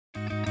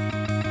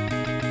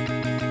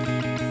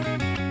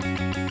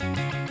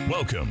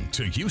Welcome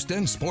to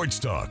Houston Sports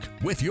Talk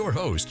with your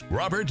host,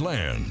 Robert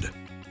Land.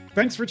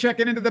 Thanks for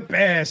checking into the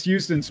best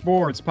Houston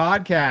sports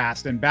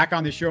podcast, and back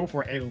on the show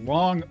for a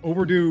long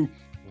overdue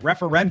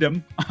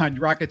referendum on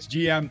Rockets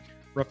GM.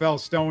 Rafael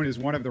Stone is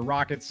one of the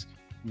Rockets'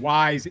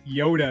 wise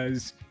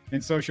Yodas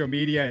in social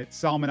media. It's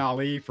Salman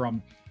Ali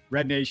from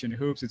Red Nation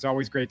Hoops. It's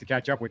always great to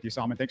catch up with you,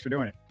 Salman. Thanks for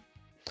doing it.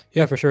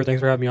 Yeah, for sure.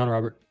 Thanks for having me on,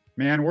 Robert.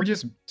 Man, we're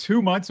just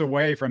 2 months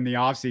away from the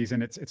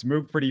offseason. It's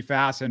moved pretty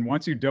fast. And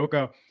once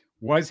Udoka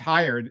was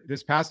hired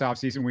this past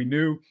offseason, we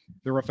knew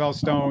the Rafael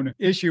Stone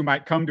issue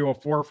might come to a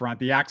forefront.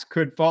 The axe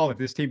could fall if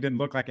this team didn't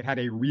look like it had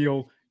a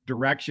real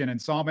direction.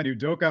 And Salman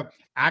Udoka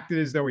acted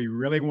as though he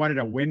really wanted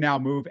a win-now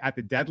move at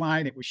the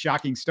deadline. It was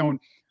shocking. Stone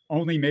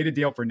only made a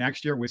deal for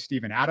next year with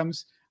Steven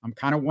Adams. I'm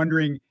kind of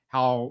wondering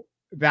how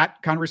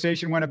that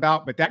conversation went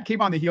about, but that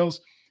came on the heels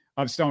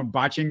of Stone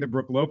botching the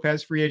Brook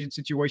Lopez free agent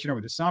situation over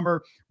the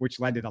summer, which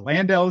led to the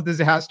Landale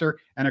disaster.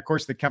 And of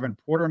course, the Kevin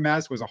Porter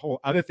mess was a whole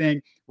other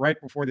thing right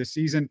before the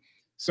season.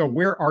 So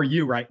where are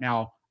you right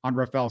now on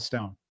Rafael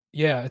Stone?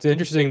 Yeah, it's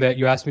interesting that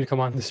you asked me to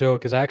come on the show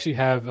because I actually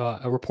have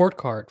a report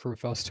card for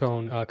Rafael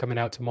Stone coming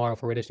out tomorrow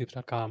for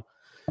RadioSnoops.com.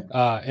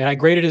 And I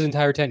graded his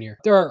entire tenure.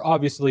 There are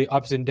obviously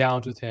ups and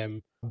downs with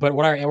him, but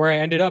where I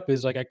ended up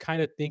is like I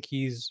kind of think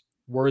he's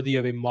worthy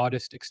of a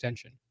modest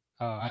extension.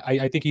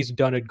 I think he's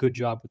done a good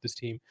job with this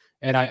team.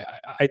 And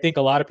I think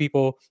a lot of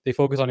people, they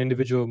focus on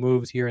individual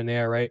moves here and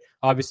there, right?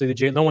 Obviously,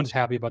 no one's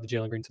happy about the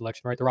Jalen Green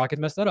selection, right? The Rockets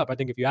messed that up. I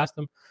think if you ask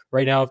them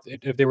right now,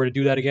 if they were to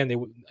do that again,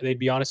 they'd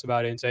be honest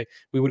about it and say,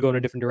 we would go in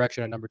a different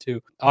direction at number 2.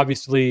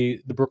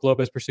 Obviously, the Brook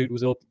Lopez pursuit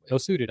was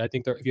ill-suited. I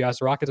think if you ask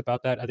the Rockets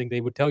about that, I think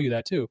they would tell you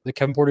that too. The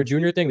Kevin Porter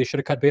Jr. thing, they should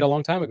have cut bait a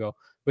long time ago.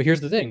 But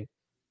here's the thing.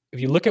 If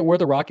you look at where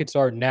the Rockets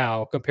are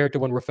now compared to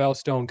when Rafael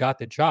Stone got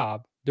the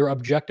job, they're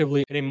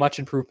objectively in a much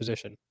improved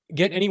position.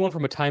 Get anyone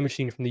from a time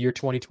machine from the year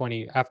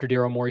 2020 after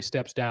Daryl Morey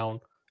steps down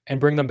and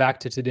bring them back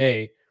to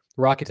today.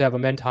 The Rockets have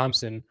Amen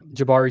Thompson,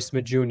 Jabari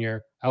Smith Jr.,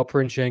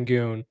 Alperen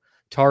Şengün,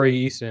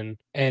 Tari Eason,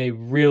 and a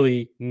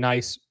really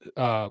nice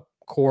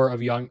core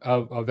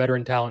of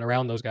veteran talent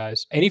around those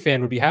guys. Any fan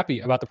would be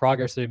happy about the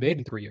progress they've made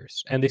in 3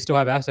 years, and they still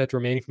have assets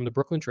remaining from the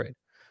Brooklyn trade.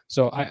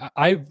 So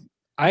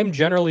I'm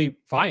generally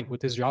fine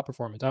with his job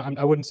performance.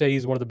 I wouldn't say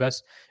he's one of the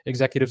best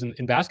executives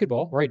in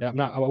basketball, right?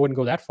 I wouldn't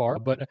go that far,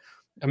 but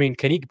I mean,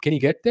 can he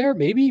get there?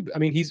 Maybe. I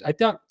mean, I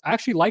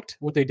actually liked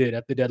what they did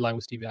at the deadline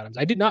with Steve Adams.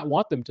 I did not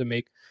want them to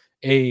make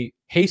a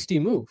hasty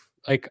move.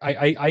 Like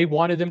I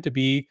wanted them to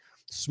be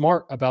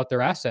smart about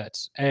their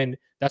assets, and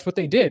that's what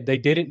they did. They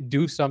didn't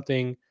do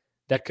something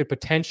that could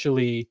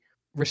potentially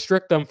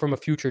restrict them from a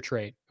future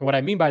trade. And what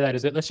I mean by that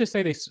is that let's just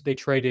say they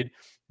traded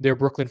their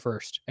Brooklyn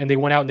first and they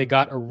went out and they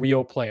got a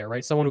real player,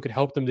 right? Someone who could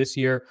help them this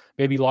year,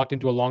 maybe locked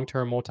into a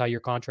long-term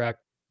multi-year contract.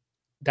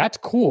 That's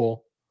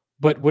cool,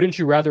 but wouldn't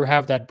you rather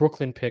have that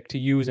Brooklyn pick to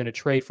use in a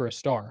trade for a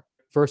star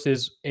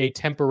versus a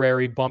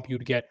temporary bump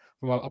you'd get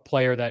from a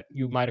player that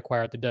you might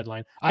acquire at the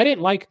deadline? I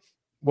didn't like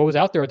what was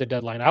out there at the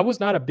deadline. I was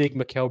not a big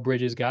Mikal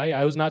Bridges guy.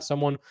 I was not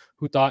someone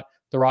who thought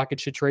the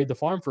Rockets should trade the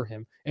farm for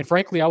him. And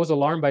frankly, I was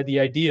alarmed by the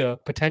idea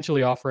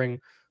potentially offering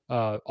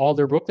all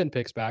their Brooklyn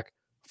picks back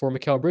for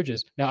Mikal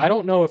Bridges. Now, I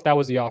don't know if that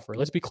was the offer.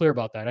 Let's be clear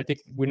about that. I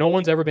think no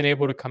one's ever been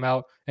able to come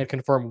out and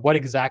confirm what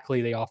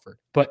exactly they offered.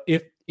 But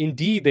if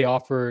indeed they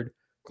offered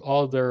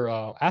all their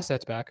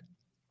assets back,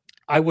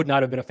 I would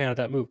not have been a fan of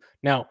that move.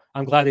 Now,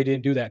 I'm glad they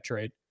didn't do that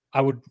trade.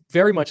 I would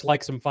very much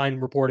like some fine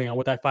reporting on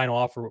what that final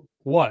offer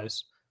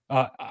was.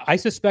 I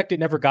suspect it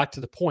never got to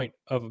the point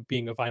of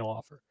being a final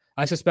offer.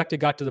 I suspect it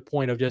got to the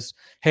point of just,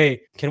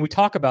 hey, can we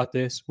talk about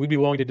this? We'd be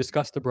willing to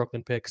discuss the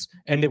Brooklyn picks,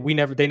 and that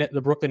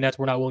the Brooklyn Nets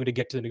were not willing to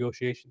get to the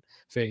negotiation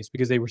phase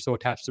because they were so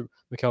attached to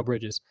Mikal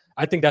Bridges.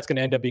 I think that's going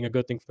to end up being a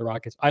good thing for the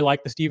Rockets. I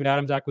like the Steven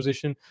Adams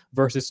acquisition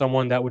versus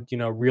someone that would,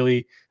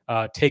 really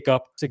take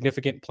up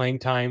significant playing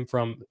time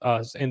from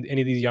and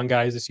any of these young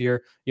guys this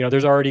year.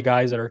 There's already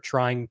guys that are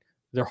trying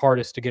their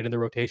hardest to get in the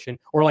rotation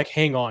or like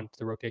hang on to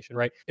the rotation,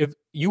 right? If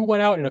you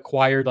went out and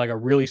acquired like a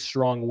really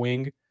strong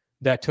wing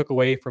that took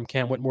away from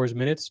Cam Whitmore's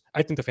minutes,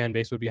 I think the fan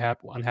base would be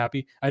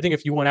unhappy. I think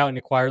if you went out and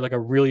acquired if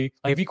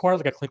you acquired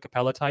like a Clint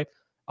Capella type,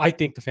 I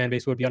think the fan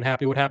base would be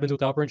unhappy. What happens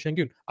with Alperen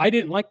Şengün? I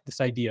didn't like this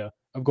idea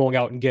of going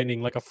out and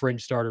getting like a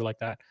fringe starter like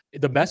that.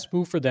 The best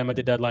move for them at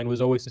the deadline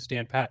was always to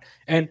stand pat.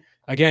 And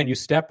again, you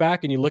step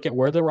back and you look at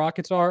where the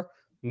Rockets are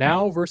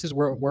now versus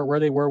where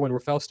they were when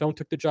Rafael Stone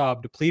took the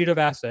job, depleted of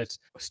assets,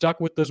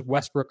 stuck with this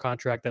Westbrook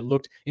contract that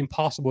looked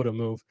impossible to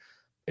move.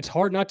 It's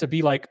hard not to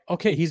be like,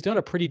 okay, he's done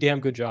a pretty damn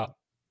good job.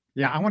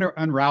 Yeah, I want to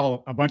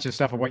unravel a bunch of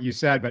stuff of what you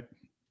said, but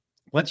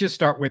let's just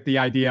start with the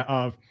idea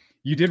of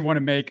you did want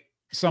to make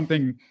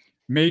something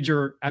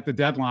major at the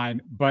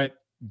deadline, but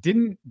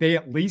didn't they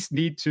at least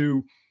need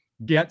to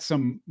get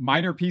some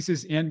minor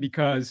pieces in?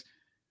 Because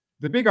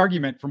the big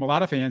argument from a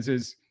lot of fans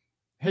is,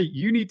 hey,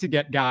 you need to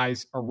get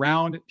guys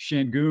around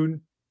Şengün,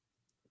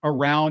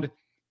 around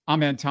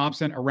Amen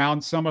Thompson, around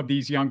some of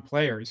these young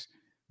players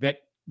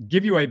that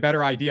give you a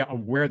better idea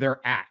of where they're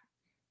at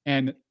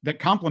and that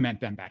complement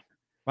them better.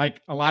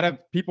 Like a lot of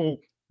people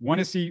want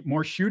to see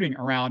more shooting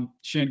around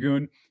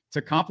Şengün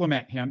to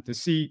complement him, to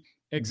see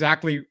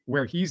exactly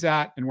where he's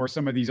at and where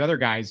some of these other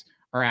guys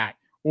are at.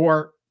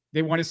 Or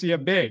they want to see a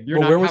big.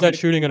 Where was that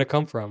shooting going to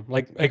come from?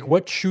 Like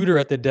what shooter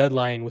at the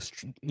deadline was,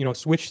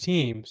 switch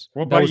teams?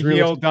 Well, Buddy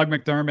Hield, Doug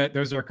McDermott,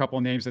 those are a couple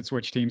of names that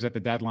switched teams at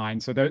the deadline.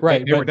 So they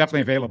were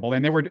definitely available,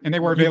 and they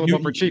were available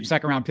for cheap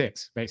second-round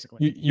picks,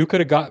 basically. You could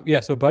have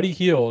got, so Buddy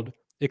Hield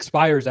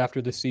expires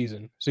after this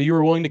season. So you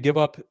were willing to give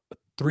up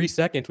 3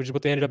 seconds, which is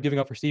what they ended up giving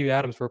up for Stevie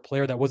Adams, for a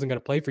player that wasn't going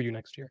to play for you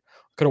next year.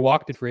 Could have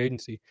walked in free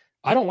agency.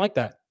 I don't like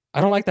that.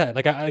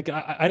 Like,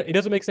 it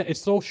doesn't make sense.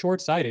 It's so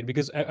short-sighted,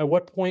 because at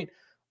what point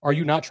are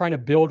you not trying to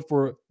build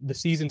for the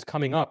seasons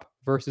coming up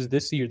versus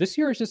this year? This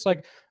year is just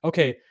like,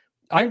 okay,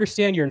 I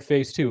understand you're in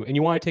phase 2 and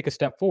you want to take a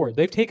step forward.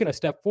 They've taken a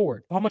step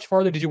forward. How much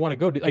farther did you want to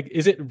go? Like,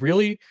 is it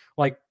really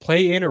like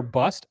play in or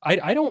bust?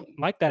 I don't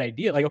like that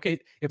idea. Like, okay,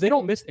 if they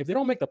don't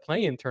make the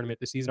play-in tournament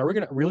this season, are we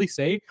going to really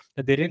say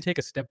that they didn't take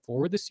a step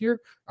forward this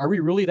year? Are we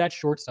really that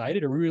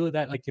short-sighted? Are we really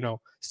that,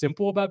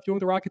 simple about viewing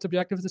the Rockets'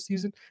 objectives this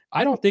season?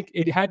 I don't think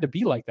it had to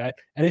be like that.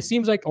 And it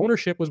seems like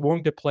ownership was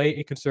willing to play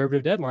a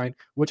conservative deadline,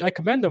 which I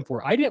commend them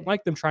for. I didn't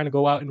like them trying to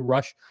go out and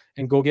rush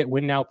and go get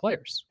win-now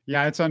players.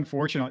 Yeah, it's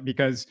unfortunate,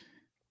 because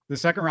the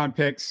second-round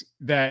picks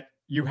that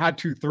you had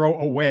to throw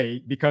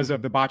away because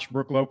of the botched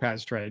Brook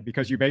Lopez trade,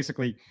 because you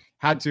basically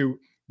had to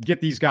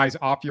get these guys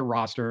off your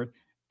roster.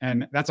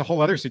 And that's a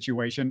whole other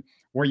situation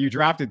where you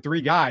drafted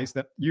 3 guys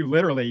that you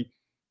literally,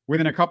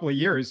 within a couple of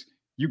years,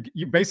 you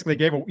basically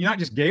you not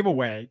just gave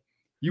away,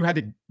 you had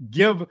to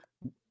give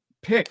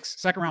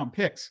picks, second-round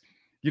picks.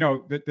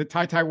 The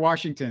Ty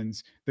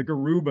Washingtons, the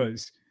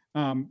Garubas,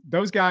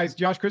 those guys,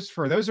 Josh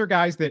Christopher, those are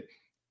guys that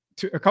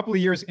a couple of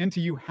years into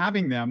you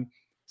having them,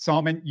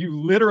 Salman, you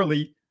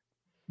literally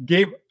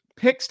gave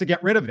picks to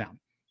get rid of them.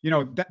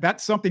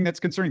 That's something that's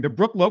concerning. The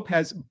Brook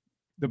Lopez,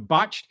 the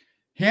botched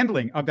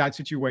handling of that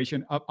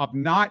situation, of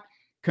not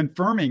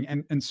confirming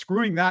and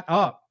screwing that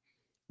up,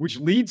 which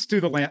leads to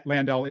the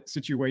Landell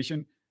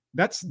situation.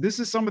 This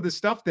is some of the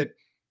stuff that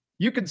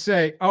you could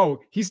say,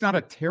 oh, he's not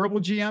a terrible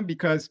GM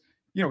because,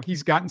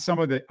 he's gotten some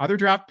of the other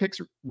draft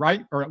picks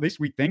right, or at least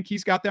we think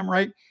he's got them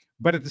right.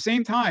 But at the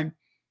same time,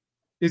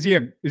 is he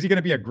going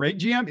to be a great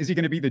GM? Is he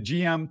going to be the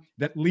GM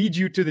that leads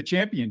you to the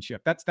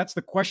championship? That's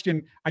the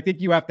question I think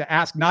you have to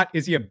ask. Not,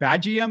 is he a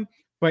bad GM,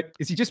 but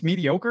is he just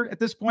mediocre at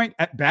this point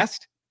at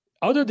best?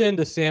 Other than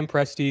the Sam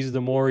Presties,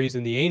 the Morris,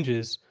 and the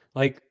Ainges,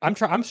 like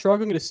I'm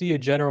struggling to see a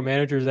general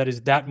manager that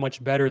is that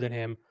much better than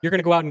him. You're going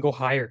to go out and go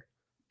higher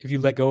if you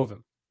let go of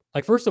him.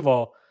 Like, first of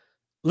all,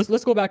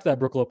 let's go back to that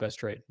Brook Lopez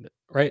trade,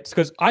 right?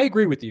 Because I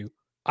agree with you.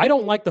 I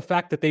don't like the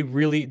fact that they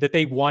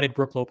wanted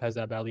Brook Lopez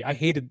that badly. I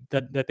hated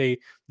that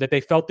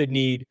they felt the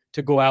need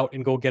to go out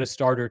and go get a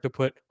starter to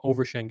put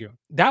over Şengün.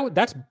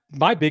 That's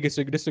my biggest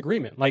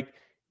disagreement. Like,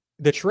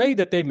 the trade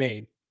that they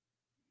made,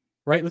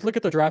 right? Let's look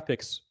at the draft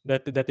picks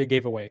that they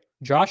gave away.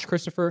 Josh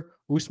Christopher,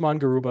 Usman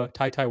Garuba,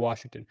 Ty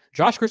Washington.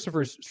 Josh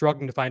Christopher is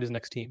struggling to find his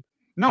next team.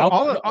 No,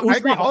 I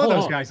agree. All of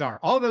those guys are.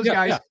 All of those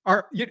guys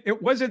are. It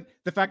wasn't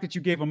the fact that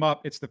you gave them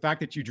up. It's the fact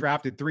that you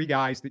drafted 3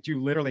 guys that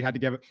you literally had to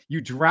give.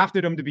 You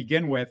drafted them to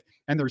begin with,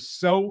 and they're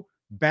so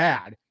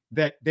bad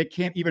that they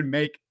can't even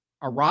make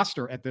a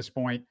roster at this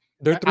point.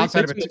 They're 3 picks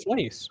in the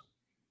 20s.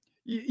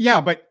 Yeah,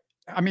 but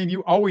I mean,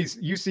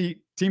 you see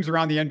teams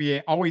around the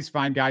NBA always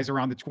find guys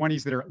around the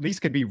 20s that are at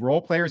least could be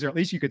role players, or at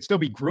least you could still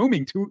be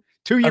grooming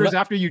two years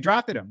after you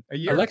drafted them. A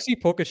year. Alexei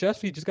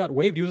Pokashevsky just got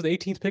waived. He was the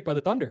 18th pick by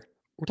the Thunder.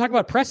 We're talking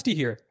about Presti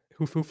here,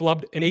 who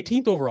flubbed an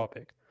 18th overall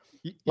pick.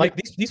 Like,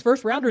 these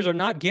first rounders are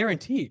not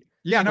guaranteed.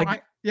 Yeah,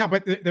 no,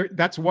 but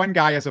that's one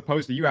guy as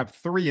opposed to you have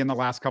 3 in the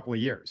last couple of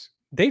years.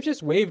 They've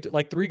just waived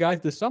like 3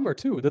 guys this summer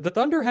too. The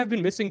Thunder have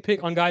been missing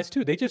pick on guys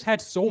too. They just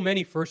had so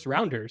many first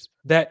rounders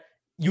that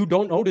you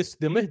don't notice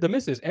the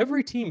misses.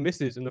 Every team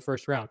misses in the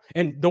first round,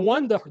 and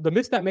the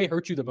miss that may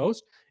hurt you the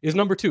most is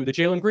number 2, the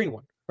Jalen Green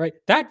one. Right,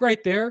 that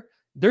right there.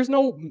 There's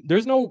no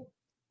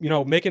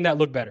making that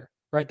look better.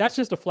 Right, that's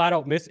just a flat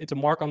out miss. It's a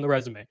mark on the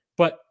resume.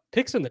 But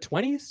picks in the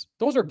 20s,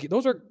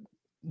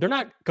 they're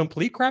not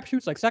complete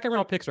crapshoots. Like, second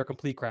round picks are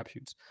complete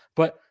crapshoots,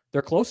 but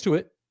they're close to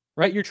it.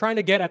 Right, you're trying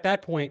to get at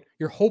that point.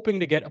 You're hoping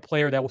to get a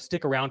player that will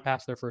stick around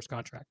past their first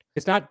contract.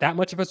 It's not that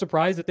much of a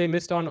surprise that they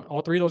missed on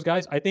all 3 of those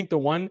guys. I think the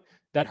one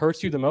that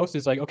hurts you the most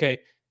is like, okay,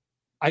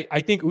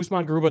 I think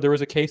Usman Garuba, there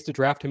was a case to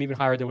draft him even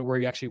higher than where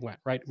he actually went.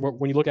 Right,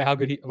 when you look at how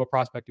good of a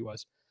prospect he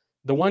was.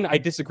 The one I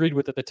disagreed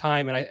with at the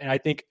time, and I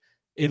think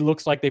it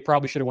looks like they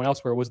probably should have went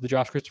elsewhere, was the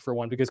Josh Christopher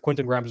one, because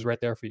Quentin Grimes is right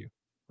there for you,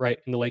 right,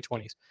 in the late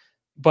 20s.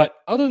 But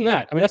other than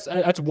that, I mean,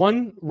 that's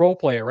one role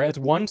player, right? It's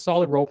one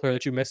solid role player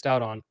that you missed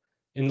out on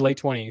in the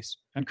late 20s.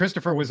 And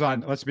Christopher was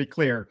on, let's be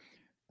clear,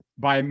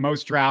 by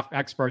most draft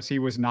experts, he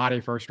was not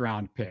a first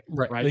round pick.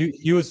 Right.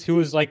 He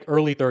was like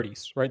early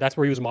 30s, right? That's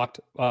where he was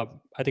mocked, I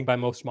think, by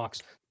most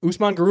mocks.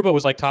 Usman Garuba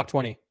was like top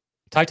 20.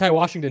 Ty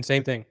Washington,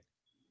 same thing,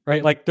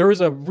 right? Like, there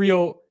was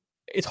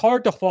it's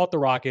hard to fault the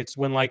Rockets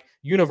when, like,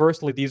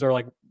 universally these are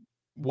like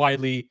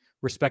widely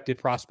respected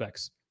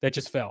prospects that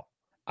just fell.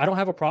 I don't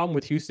have a problem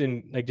with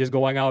Houston like just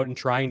going out and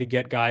trying to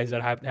get guys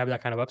that have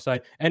that kind of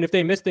upside. And if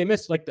they miss, they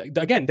miss. Like,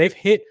 again, they've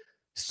hit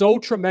so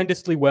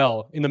tremendously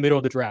well in the middle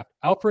of the draft.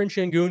 Alperen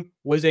Şengün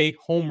was a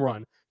home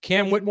run.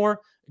 Cam Whitmore,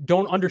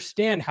 don't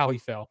understand how he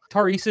fell.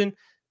 Tari Eason,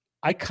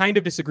 I kind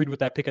of disagreed with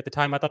that pick at the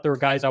time. I thought there were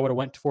guys I would have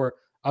went for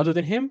other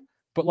than him,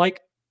 but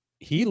like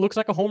he looks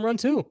like a home run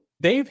too.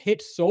 They've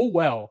hit so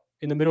well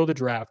in the middle of the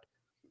draft.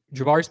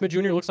 Jabari Smith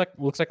Jr. looks like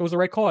it was the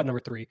right call at number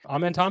 3.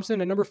 Amen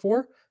Thompson at number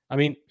 4. I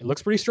mean, it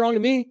looks pretty strong to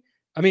me.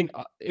 I mean,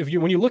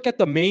 when you look at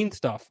the main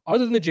stuff,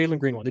 other than the Jalen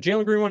Green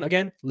one,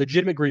 again,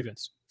 legitimate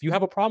grievance. If you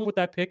have a problem with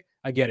that pick,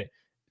 I get it.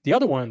 The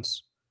other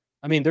ones,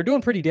 I mean, they're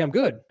doing pretty damn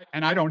good.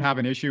 And I don't have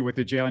an issue with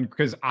the Jalen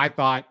because I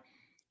thought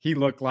he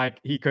looked like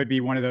he could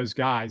be one of those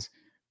guys.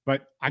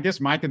 But I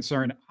guess my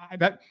concern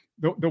that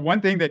the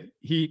one thing that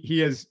he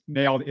has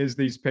nailed is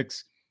these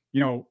picks,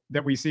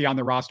 that we see on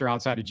the roster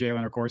outside of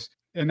Jalen, of course.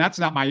 And that's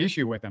not my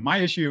issue with him. My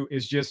issue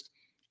is just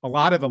a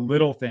lot of the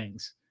little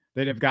things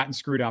that have gotten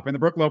screwed up. And the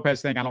Brook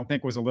Lopez thing, I don't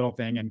think was a little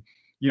thing. And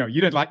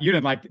you didn't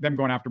like them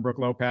going after Brook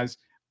Lopez.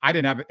 I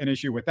didn't have an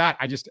issue with that.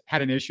 I just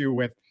had an issue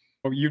with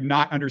you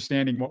not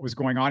understanding what was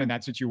going on in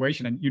that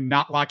situation and you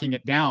not locking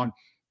it down.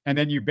 And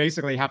then you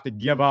basically have to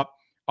give up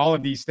all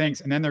of these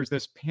things. And then there's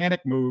this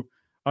panic move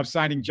of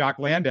signing Jock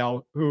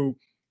Landale, who,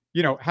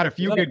 had a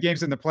few good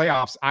games in the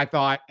playoffs, I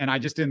thought, and I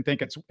just didn't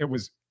think it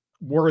was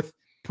worth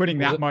putting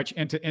that much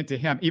into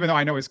him, even though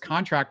I know his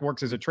contract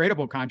works as a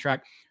tradable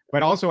contract,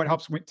 but also it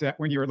helps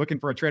when you're looking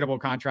for a tradable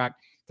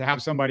contract to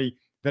have somebody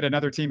that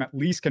another team at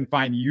least can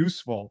find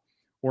useful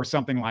or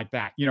something like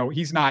that.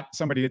 He's not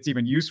somebody that's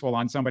even useful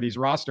on somebody's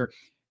roster.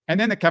 And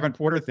then the Kevin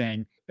Porter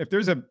thing, if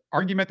there's an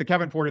argument, the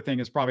Kevin Porter thing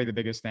is probably the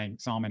biggest thing,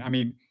 Salman. I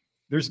mean,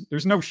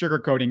 there's no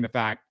sugarcoating the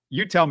fact,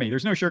 you tell me,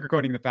 there's no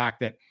sugarcoating the fact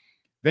that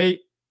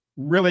they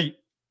really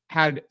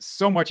had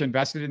so much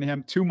invested in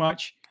him, too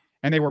much,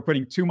 and they were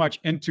putting too much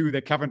into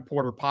the Kevin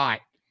Porter pie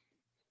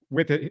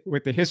with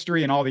the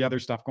history and all the other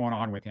stuff going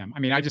on with him. I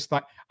mean,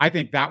 I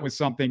think that was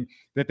something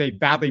that they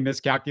badly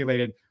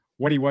miscalculated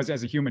what he was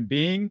as a human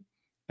being,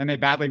 and they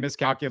badly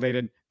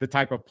miscalculated the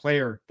type of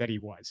player that he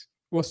was.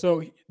 Well,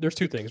 so there's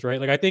two things, right?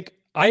 Like, I think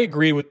I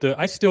agree with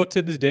I still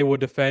to this day will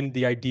defend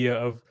the idea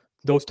of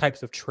those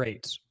types of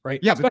trades, right?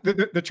 Yeah,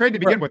 the trade to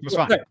begin with was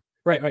fine.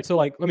 Right. So,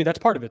 like, I mean, that's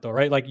part of it, though,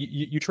 right? Like,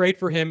 you trade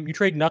for him, you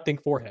trade nothing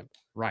for him,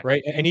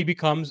 right? And he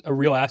becomes a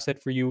real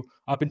asset for you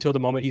up until the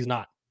moment he's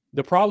not.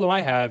 The problem I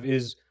have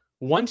is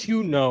once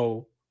you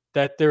know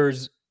that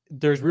there's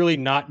really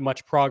not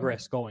much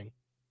progress going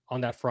on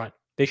that front,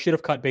 they should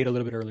have cut bait a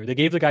little bit earlier. They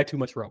gave the guy too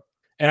much rope,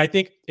 and I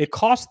think it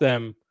cost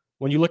them.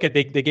 When you look at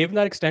they gave him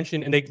that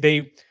extension, and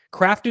they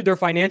crafted their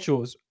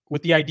financials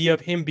with the idea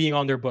of him being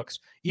on their books,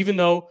 even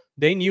though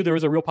they knew there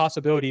was a real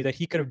possibility that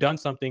he could have done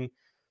something.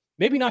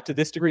 Maybe not to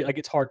this degree. Like,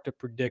 it's hard to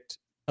predict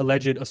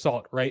alleged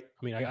assault, right?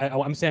 I mean,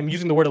 I'm saying I'm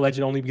using the word alleged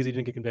only because he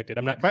didn't get convicted.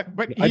 I'm not.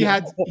 But he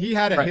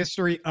had a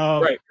history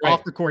of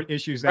off the court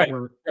issues that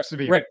were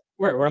severe. Right.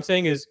 What I'm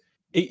saying is,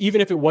 even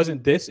if it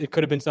wasn't this, it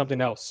could have been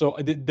something else. So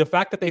the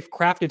fact that they've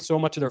crafted so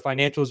much of their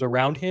financials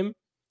around him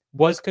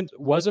was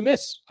a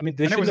miss. I mean,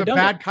 it was a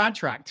bad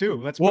contract too.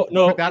 Let's put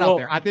that out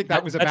there. I think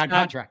that was a bad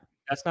contract.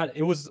 That's not.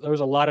 There was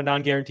a lot of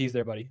non-guarantees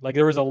there, buddy. Like,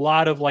 there was a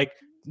lot of like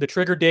the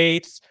trigger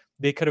dates.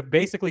 They could have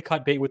basically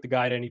cut bait with the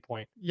guy at any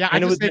point. Yeah, I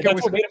just think it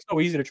was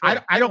so easy to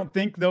trade. I don't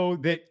think, though,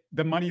 that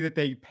the money that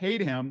they paid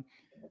him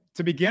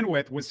to begin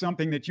with was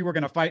something that you were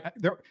going to fight.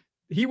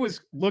 He was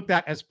looked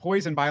at as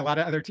poison by a lot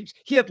of other teams.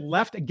 He had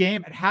left a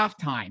game at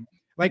halftime.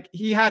 Like,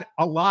 he had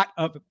a lot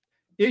of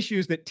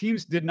issues that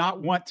teams did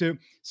not want to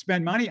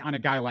spend money on a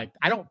guy like.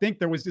 I don't think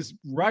there was this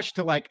rush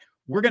to like,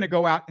 we're going to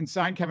go out and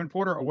sign Kevin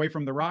Porter away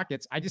from the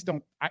Rockets. I just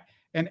don't.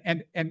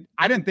 And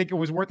I didn't think it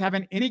was worth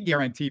having any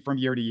guarantee from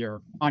year to year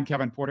on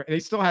Kevin Porter. They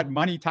still had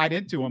money tied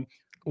into him.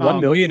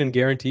 $1 million in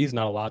guarantees,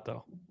 not a lot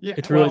though. Yeah,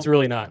 it's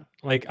really not.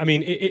 Like, I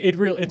mean,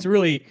 it's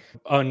really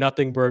a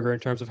nothing burger in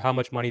terms of how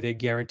much money they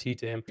guarantee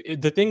to him.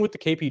 The thing with the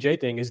KPJ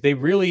thing is they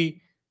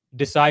really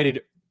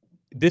decided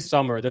this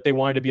summer that they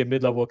wanted to be a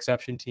mid-level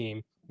exception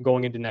team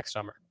going into next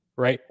summer.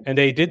 Right. And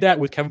they did that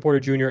with Kevin Porter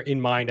Jr.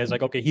 in mind as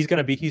like, okay, he's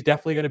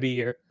definitely going to be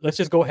here. Let's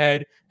just go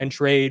ahead and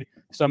trade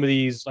some of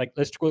these. Like,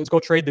 let's go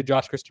trade the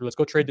Josh Christopher. Let's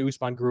go trade the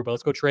Usman Garuba.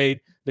 Let's go trade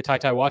the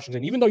Ty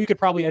Washington. Even though you could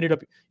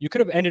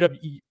have ended up,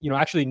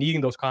 actually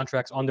needing those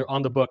contracts on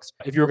the books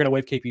if you were going to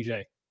waive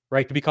KPJ,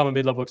 right, to become a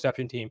mid-level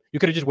exception team. You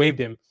could have just waived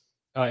him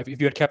if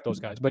you had kept those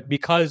guys. But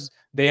because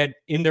they had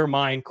in their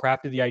mind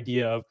crafted the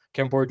idea of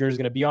Kevin Porter Jr. is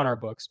going to be on our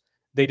books,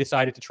 they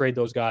decided to trade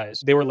those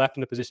guys. They were left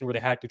in a position where they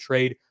had to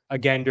trade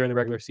again during the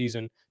regular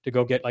season to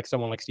go get like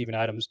someone like Steven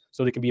Adams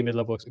so they can be a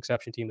mid-level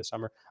exception team this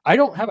summer. I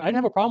didn't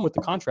have a problem with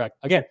the contract.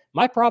 Again,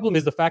 my problem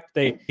is the fact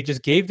that they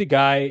just gave the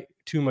guy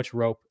too much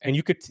rope. And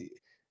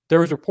there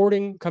was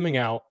reporting coming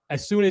out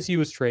as soon as he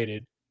was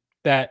traded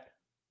that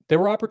there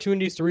were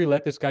opportunities to really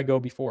let this guy go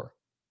before.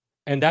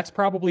 And that's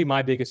probably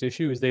my biggest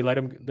issue is they let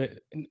him,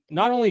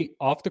 not only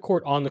off the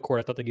court, on the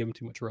court, I thought they gave him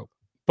too much rope,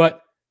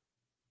 but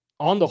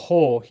on the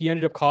whole, he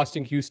ended up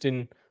costing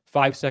Houston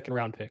 5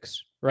 second-round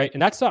picks, right?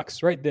 And that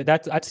sucks, right?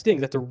 That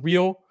stings. That's a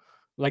real,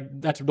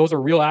 those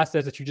are real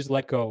assets that you just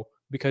let go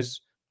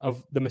because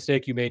of the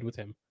mistake you made with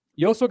him.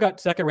 You also got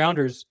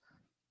second-rounders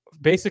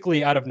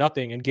basically out of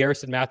nothing, and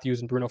Garrison Matthews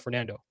and Bruno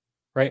Fernando,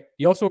 right?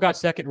 You also got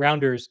second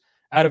rounders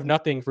out of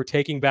nothing for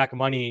taking back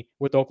money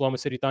with the Oklahoma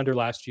City Thunder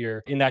last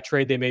year in that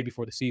trade they made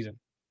before the season,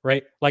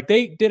 right? Like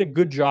they did a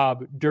good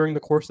job during the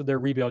course of their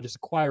rebuild, just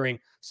acquiring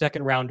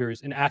second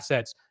rounders and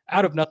assets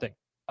out of nothing.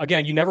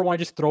 Again, you never want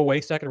to just throw away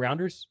second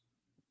rounders,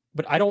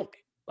 but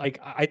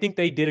I think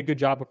they did a good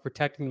job of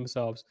protecting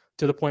themselves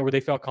to the point where they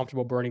felt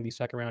comfortable burning these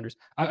second rounders.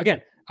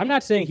 Again, I'm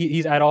not saying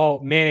he's at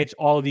all managed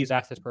all of these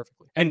assets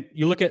perfectly. And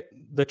you look at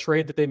the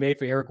trade that they made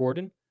for Eric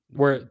Gordon,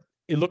 where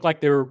it looked like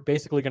they were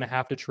basically going to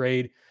have to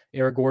trade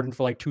Eric Gordon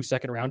for like 2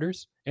 second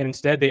rounders. And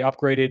instead they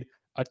upgraded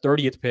a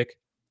 30th pick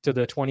to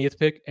the 20th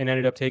pick and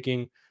ended up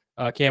taking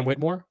Cam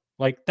Whitmore.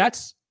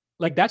 That's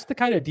the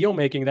kind of deal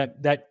making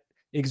that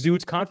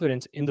exudes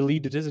confidence in the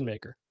lead decision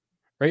maker,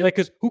 right? Like,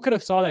 because who could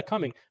have saw that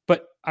coming?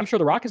 But I'm sure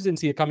the Rockets didn't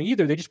see it coming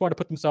either. They just wanted to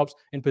put themselves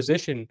in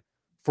position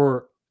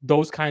for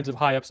those kinds of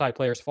high upside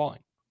players falling.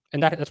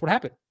 And that's what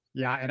happened.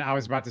 Yeah. And I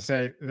was about to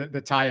say the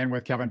tie-in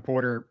with Kevin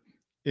Porter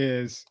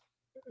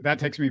that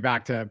takes me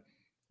back to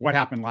what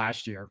happened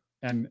last year.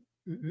 And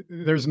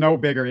there's no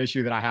bigger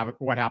issue that I have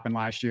what happened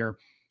last year.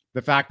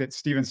 The fact that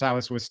Stephen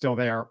Silas was still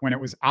there when it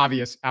was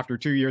obvious after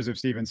 2 years of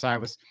Stephen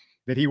Silas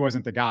that he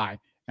wasn't the guy.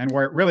 And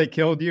where it really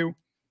killed you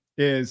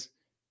is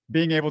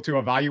being able to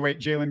evaluate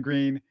Jalen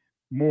Green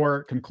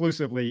more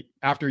conclusively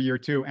after year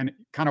 2 and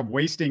kind of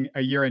wasting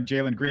a year in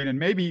Jalen Green and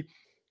maybe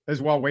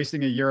as well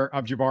wasting a year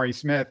of Jabari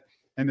Smith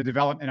and the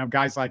development of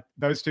guys like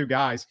those two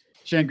guys,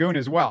 Şengün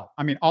as well.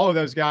 I mean, all of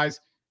those guys,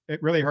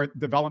 it really hurt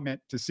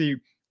development to see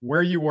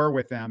where you were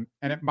with them.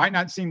 And it might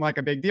not seem like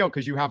a big deal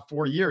because you have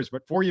 4 years,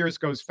 but 4 years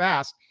goes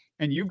fast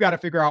and you've got to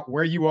figure out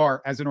where you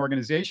are as an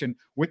organization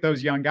with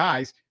those young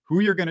guys,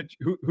 who you're going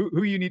to,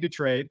 who you need to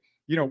trade,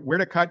 where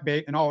to cut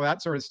bait and all of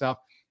that sort of stuff.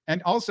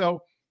 And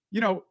also,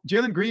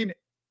 Jalen Green,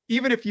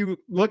 even if you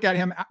look at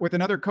him with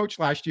another coach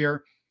last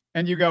year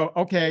and you go,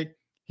 okay,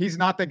 he's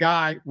not the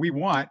guy we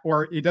want,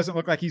 or it doesn't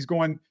look like he's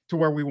going to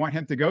where we want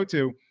him to go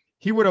to,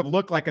 he would have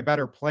looked like a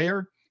better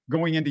player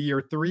going into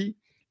year 3.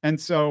 And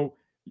so,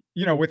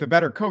 with a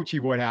better coach he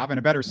would have and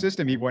a better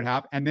system he would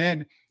have. And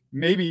then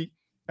maybe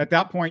at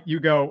that point you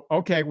go,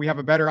 okay, we have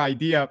a better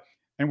idea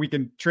and we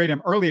can trade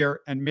him earlier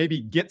and maybe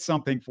get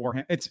something for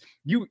him. It's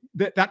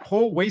that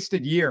whole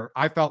wasted year,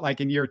 I felt like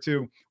in year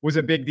 2 was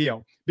a big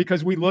deal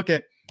because we look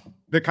at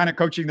the kind of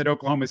coaching that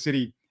Oklahoma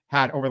City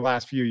had over the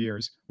last few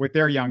years with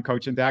their young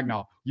coach in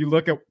Dagnall. You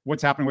look at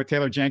what's happened with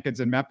Taylor Jenkins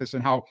in Memphis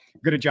and how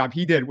good a job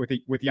he did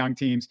with young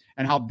teams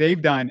and how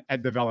they've done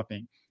at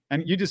developing.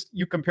 And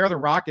you compare the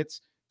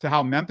Rockets to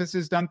how Memphis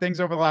has done things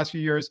over the last few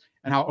years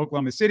and how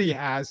Oklahoma City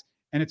has.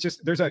 And it's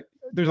just, there's a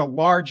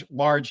large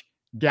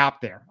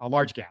gap there, a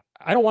large gap.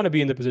 I don't want to be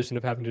in the position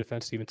of having to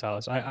defend Stephen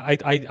Silas.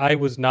 I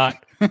was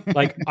not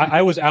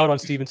I was out on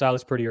Stephen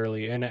Silas pretty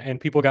early and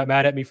people got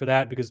mad at me for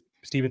that because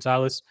Stephen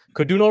Silas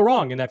could do no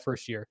wrong in that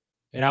first year.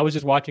 And I was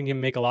just watching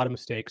him make a lot of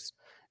mistakes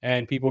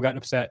and people got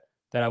upset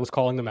that I was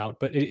calling them out,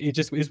 but it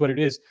just is what it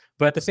is.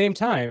 But at the same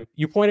time,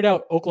 you pointed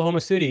out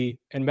Oklahoma City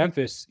and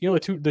Memphis,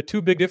 the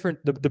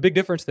big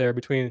difference there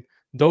between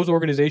those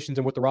organizations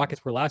and what the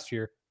Rockets were last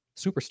year,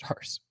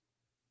 superstars,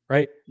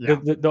 right? Yeah.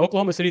 The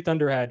Oklahoma City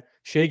Thunder had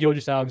Shai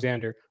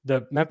Gilgeous-Alexander.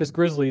 The Memphis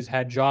Grizzlies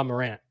had Ja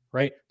Morant,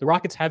 right? The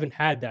Rockets haven't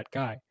had that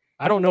guy.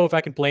 I don't know if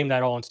I can blame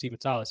that all on Stephen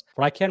Silas.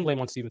 What I can blame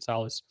on Stephen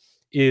Silas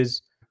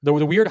is the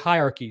weird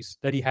hierarchies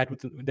that he had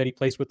that he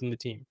placed within the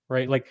team,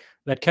 right? Like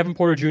that Kevin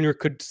Porter Jr.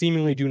 could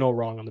seemingly do no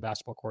wrong on the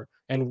basketball court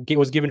and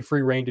was given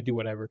free reign to do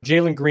whatever.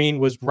 Jalen Green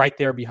was right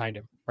there behind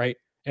him, right?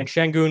 And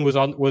Şengün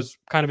was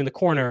kind of in the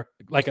corner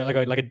like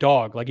a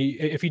dog. Like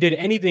if he did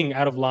anything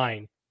out of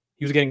line,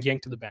 he was getting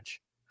yanked to the bench.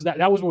 So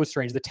that was what was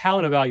strange. The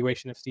talent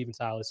evaluation of Stephen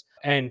Silas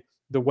and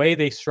the way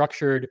they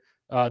structured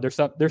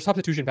their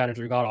substitution patterns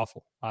were god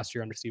awful last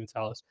year under Stephen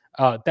Silas.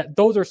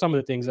 Those are some of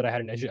the things that I had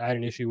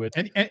an issue with.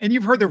 And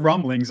you've heard the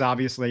rumblings,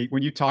 obviously,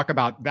 when you talk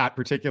about that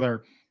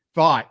particular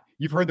thought.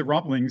 You've heard the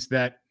rumblings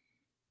that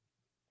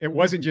it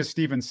wasn't just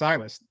Stephen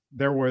Silas.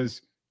 There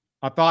was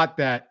a thought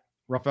that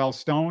Rafael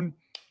Stone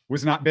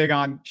was not big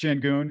on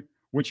Şengün,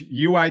 which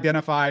you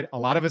identified. A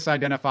lot of us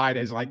identified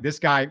as like this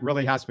guy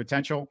really has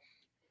potential.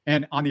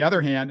 And on the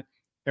other hand,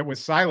 it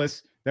was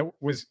Silas that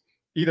was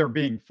either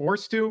being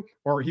forced to,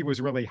 or he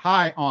was really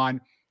high on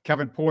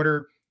Kevin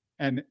Porter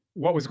and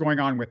what was going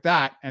on with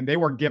that. And they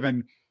were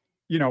given,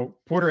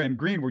 Porter and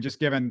Green were just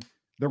given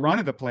the run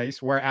of the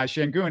place, whereas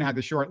Şengün had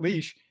the short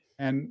leash.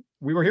 And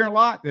we were hearing a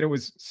lot that it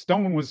was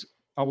Stone was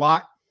a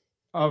lot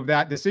of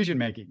that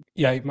decision-making.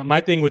 Yeah.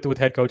 My thing with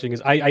head coaching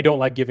is I don't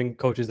like giving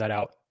coaches that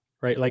out,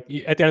 right? Like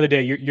at the end of the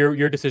day,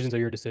 your decisions are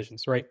your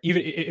decisions, right?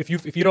 Even if you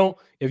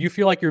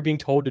feel like you're being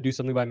told to do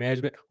something by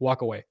management,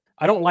 walk away.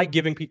 I don't like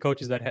giving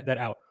coaches that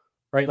out.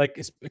 Right. Like,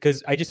 it's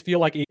because I just feel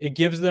like it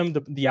gives them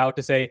the out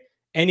to say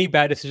any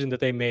bad decision that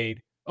they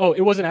made. Oh,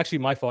 it wasn't actually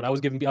my fault. I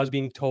was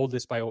being told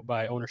this by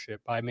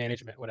ownership, by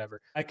management,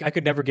 whatever. I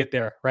could never get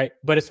there. Right.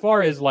 But as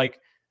far as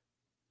like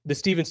the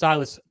Stephen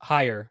Silas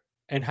hire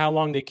and how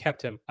long they kept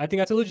him, I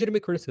think that's a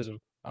legitimate criticism,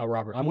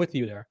 Robert. I'm with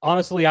you there.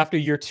 Honestly, after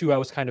year 2, I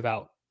was kind of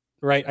out.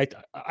 right?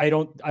 I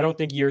don't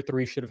think year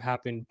 3 should have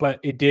happened, but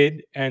it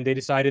did, and they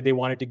decided they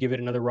wanted to give it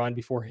another run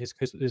before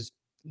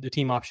the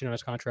team option on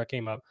his contract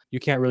came up. You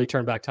can't really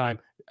turn back time.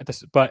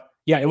 But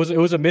yeah, it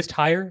was a missed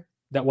hire.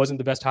 That wasn't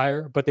the best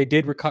hire, but they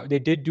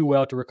did do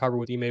well to recover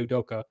with Ime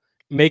Udoka.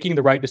 Making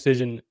the right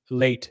decision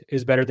late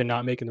is better than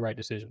not making the right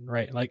decision,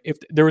 right? Like if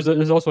there's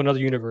also another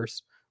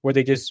universe where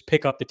they just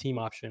pick up the team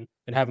option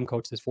and have him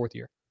coach this 4th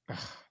year.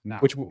 No.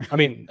 Which I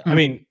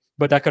mean,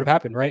 but that could have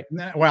happened, right?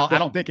 Well, I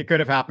don't think it could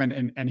have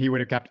happened, and he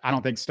would have kept. I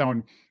don't think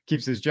Stone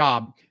keeps his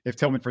job if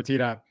Tillman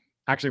Fertitta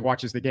actually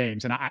watches the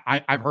games. And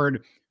I've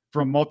heard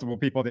from multiple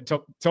people that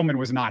Tillman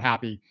was not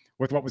happy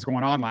with what was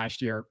going on last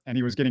year, and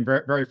he was getting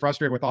very, very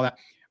frustrated with all that.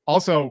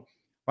 Also,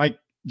 like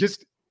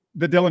just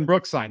the Dillon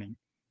Brooks signing.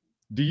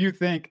 Do you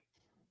think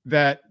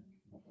that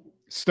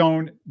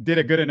Stone did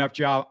a good enough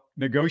job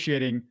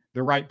negotiating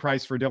the right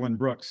price for Dillon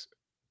Brooks?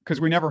 Because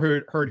we never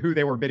heard who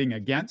they were bidding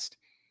against.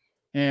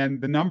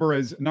 And the number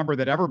is a number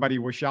that everybody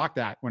was shocked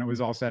at when it was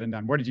all said and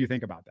done. What did you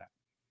think about that?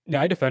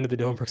 Yeah, I defended the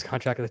Dillon Brooks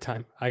contract at the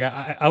time.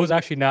 I was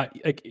actually not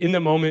like in the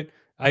moment.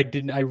 I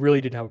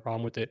really didn't have a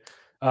problem with it.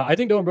 I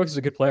think Dillon Brooks is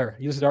a good player.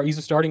 He's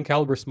a starting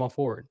caliber small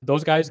forward.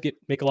 Those guys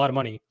make a lot of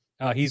money.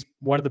 He's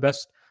one of the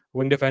best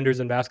wing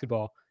defenders in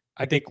basketball.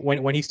 I think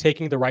when he's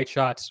taking the right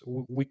shots,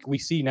 we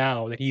see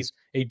now that he's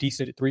a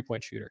decent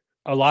 3-point shooter.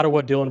 A lot of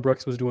what Dillon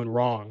Brooks was doing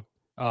wrong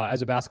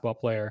as a basketball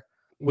player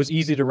was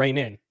easy to rein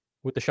in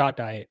with the shot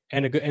diet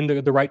and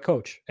the right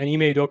coach. And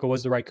Ime Udoka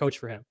was the right coach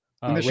for him.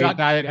 And the shot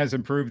diet has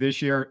improved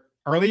this year,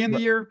 early in the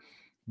year,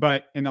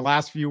 but in the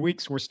last few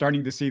weeks, we're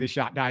starting to see the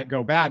shot diet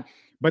go bad.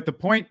 But the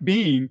point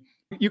being,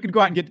 you could go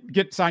out and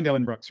get signed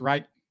Dillon Brooks,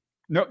 right?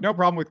 No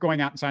problem with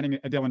going out and signing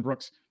a Dillon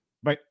Brooks.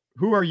 But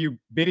who are you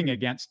bidding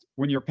against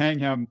when you're paying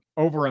him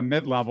over a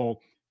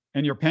mid-level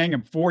and you're paying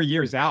him 4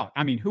 years out?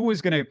 I mean, who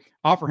is going to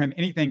offer him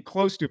anything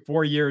close to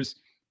 4 years,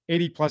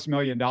 $80+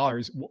 million?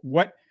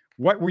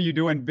 What were you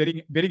doing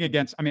bidding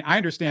against? I mean, I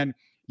understand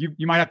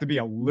you might have to be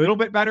a little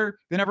bit better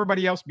than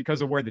everybody else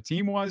because of where the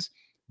team was,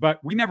 but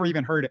we never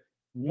even heard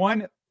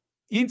one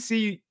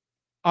NC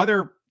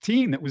other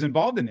team that was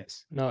involved in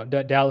this. No,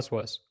 Dallas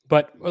was.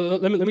 But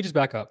let me just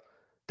back up.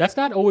 That's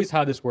not always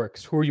how this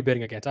works. Who are you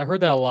bidding against? I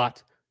heard that a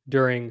lot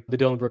during the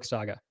Dillon Brooks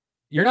saga.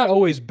 You're not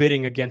always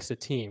bidding against a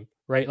team,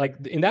 right? Like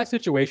in that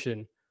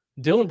situation,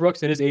 Dillon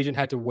Brooks and his agent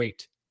had to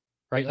wait,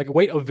 right? Like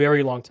wait a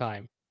very long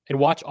time and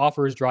watch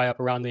offers dry up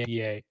around the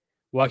NBA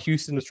while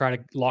Houston was trying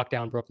to lock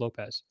down Brook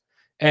Lopez.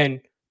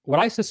 And what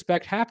I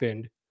suspect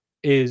happened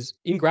is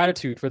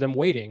ingratitude for them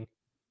waiting,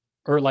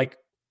 or like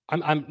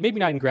I'm maybe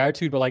not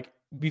ingratitude, but like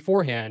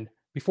beforehand,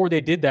 before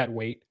they did that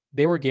wait,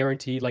 they were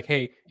guaranteed like,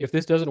 hey, if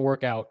this doesn't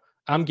work out,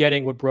 I'm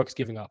getting what Brooks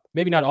giving up.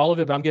 Maybe not all of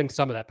it, but I'm getting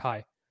some of that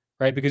pie,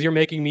 right? Because you're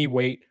making me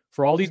wait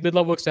for all these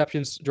mid-level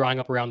exceptions drying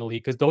up around the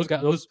league, because those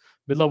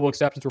mid-level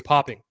exceptions were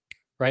popping,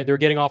 right? They were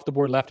getting off the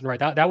board left and right.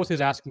 That was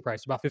his asking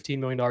price, about $15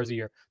 million a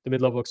year, the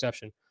mid-level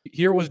exception.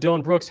 Here was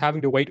Dillon Brooks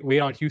having to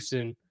wait on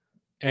Houston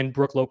and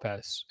Brook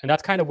Lopez. And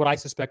that's kind of what I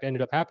suspect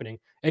ended up happening.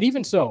 And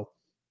even so,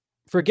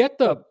 forget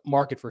the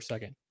market for a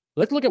second.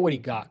 Let's look at what he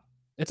got.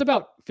 It's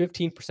about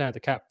 15% of the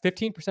cap.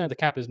 15% of the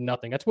cap is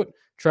nothing. That's what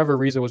Trevor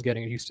Ariza was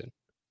getting in Houston,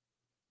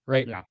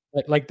 right? Yeah.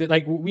 Like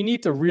we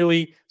need to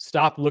really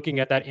stop looking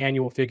at that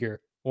annual figure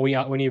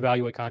when you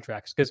evaluate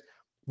contracts, because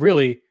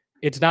really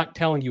it's not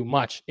telling you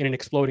much in an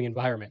exploding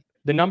environment.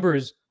 The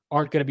numbers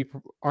aren't going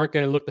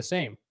to look the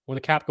same when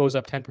the cap goes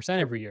up 10%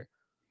 every year.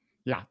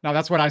 Yeah. Now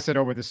that's what I said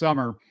over the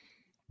summer.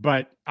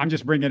 But I'm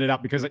just bringing it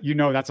up because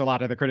that's a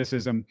lot of the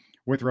criticism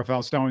with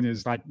Rafael Stone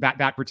is like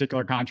that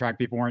particular contract.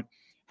 People weren't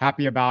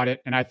happy about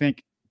it, and I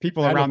think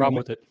people around no problem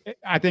with it.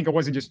 I think it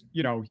wasn't just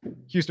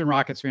Houston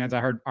Rockets fans. I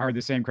heard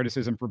the same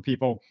criticism from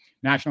people,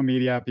 national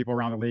media, people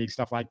around the league,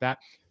 stuff like that.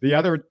 The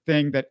other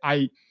thing that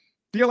I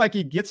feel like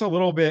he gets a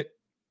little bit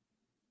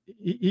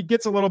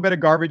of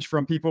garbage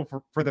from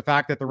people for the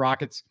fact that the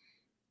Rockets,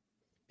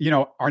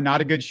 are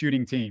not a good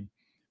shooting team,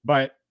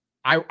 but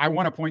I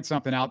want to point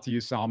something out to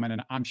you, Salman,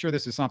 and I'm sure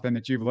this is something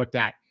that you've looked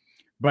at.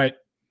 But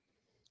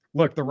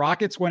look, the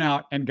Rockets went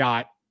out and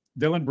got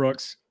Dillon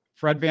Brooks,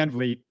 Fred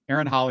VanVleet,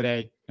 Aaron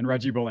Holiday, and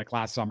Reggie Bullock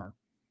last summer.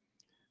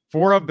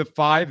 4 of the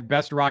 5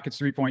 best Rockets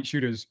 3-point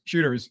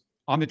shooters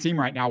on the team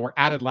right now were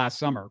added last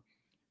summer.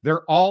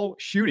 They're all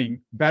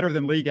shooting better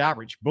than league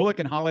average. Bullock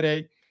and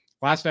Holiday,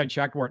 last I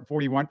checked, were at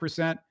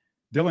 41%.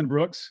 Dillon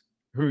Brooks,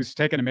 who's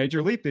taken a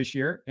major leap this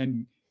year,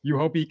 and you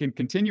hope he can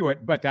continue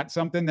it, but that's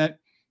something that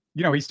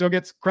he still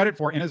gets credit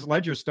for in his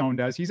ledger. Stone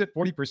does. He's at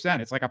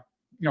 40%. It's like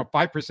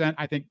 5%,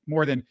 I think,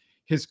 more than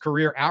his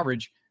career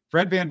average.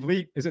 Fred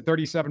VanVleet is at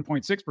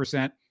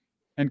 37.6%.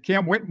 And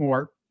Cam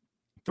Whitmore,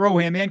 throw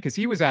him in because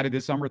he was added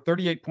this summer,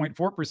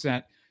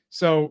 38.4%.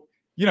 So,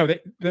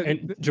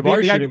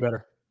 Jabari's shooting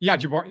better. Yeah,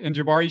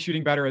 Jabari's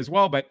shooting better as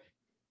well. But,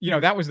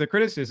 that was the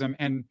criticism.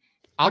 And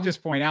I'll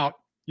just point out,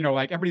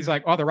 like everybody's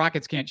like, oh, the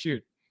Rockets can't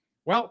shoot.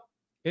 Well,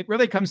 it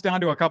really comes down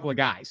to a couple of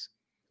guys.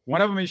 One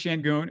of them is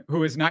Şengün,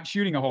 who is not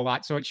shooting a whole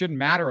lot, so it shouldn't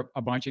matter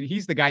a bunch. And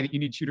he's the guy that you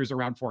need shooters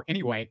around for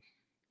anyway.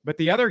 But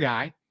the other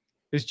guy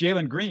is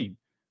Jalen Green,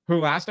 who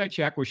last I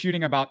checked was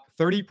shooting about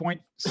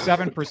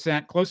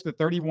 30.7%, close to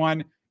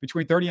 31,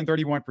 between 30 and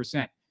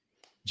 31%.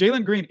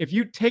 Jalen Green, if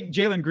you take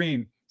Jalen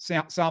Green,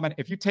 Salman,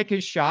 if you take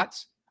his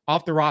shots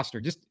off the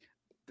roster, just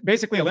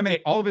basically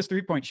eliminate all of his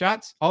three-point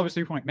shots, all of his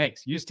three-point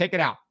makes. You just take it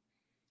out.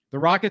 The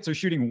Rockets are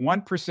shooting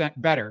 1%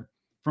 better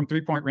from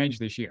three-point range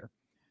this year.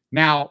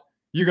 Now,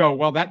 you go,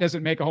 well, that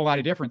doesn't make a whole lot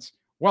of difference.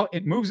 Well,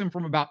 it moves them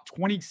from about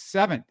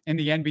 27th in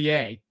the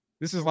NBA.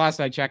 This is last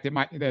I checked.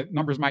 The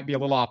numbers might be a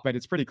little off, but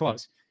it's pretty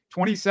close.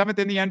 27th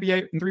in the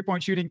NBA in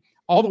three-point shooting,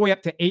 all the way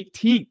up to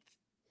 18th.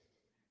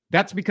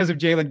 That's because of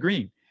Jalen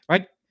Green,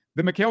 right?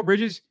 The Mikal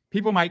Bridges,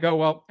 people might go,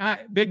 well,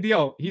 big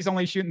deal. He's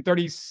only shooting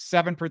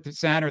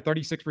 37% or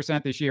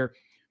 36% this year.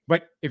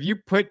 But if you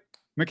put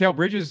Mikal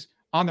Bridges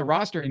on the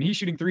roster and he's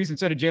shooting threes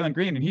instead of Jalen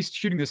Green and he's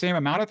shooting the same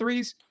amount of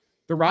threes,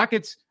 the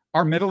Rockets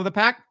are middle of the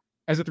pack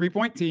as a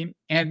three-point team.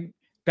 And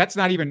that's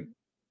not even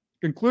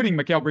including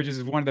Mikal Bridges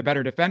is one of the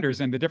better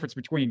defenders, and the difference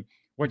between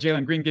what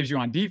Jalen Green gives you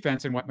on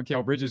defense and what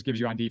Mikal Bridges gives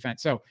you on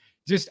defense. So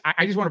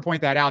I just want to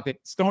point that out, that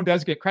Stone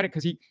does get credit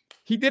because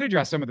he did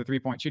address some of the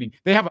three-point shooting.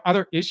 They have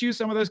other issues,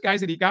 some of those guys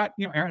that he got,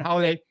 Aaron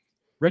Holiday,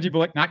 Reggie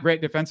Bullock, not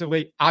great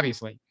defensively,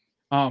 obviously.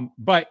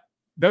 But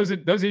those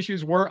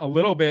issues were a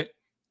little bit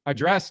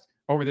addressed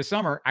over the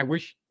summer. I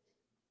wish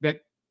that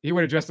he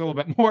would have addressed a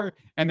little bit more,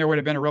 and there would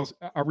have been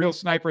a real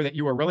sniper that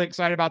you were really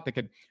excited about that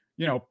could,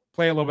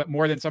 play a little bit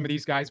more than some of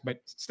these guys, but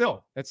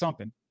still, that's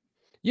something.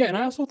 Yeah, and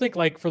I also think,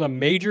 like, for the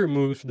major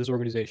moves for this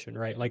organization,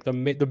 right? Like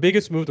the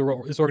biggest move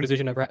this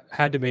organization ever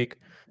had to make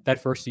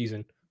that first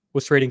season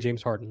was trading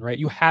James Harden, right?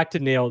 You had to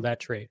nail that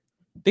trade.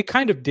 They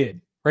kind of did,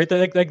 right?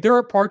 Like there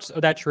are parts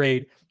of that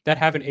trade that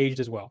haven't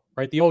aged as well,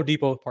 right? The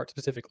Oladipo part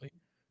specifically,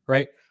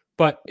 right?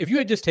 But if you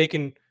had just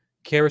taken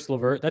Karis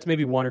LeVert, that's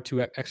maybe 1 or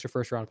 2 extra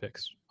first-round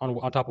picks on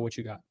top of what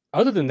you got.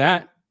 Other than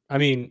that, I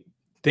mean,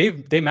 they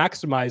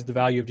maximized the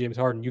value of James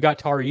Harden. You got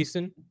Tari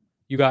Eason,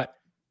 you got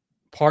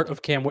part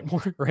of Cam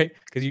Whitmore, right?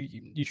 Because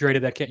you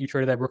traded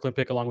that Brooklyn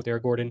pick along with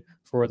Eric Gordon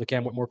for the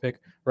Cam Whitmore pick,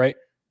 right?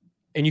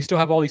 And you still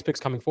have all these picks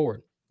coming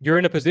forward. You're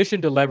in a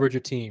position to leverage a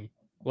team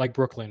like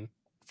Brooklyn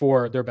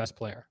for their best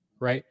player,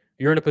 right?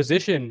 You're in a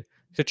position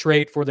to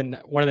trade for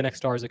one of the next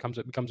stars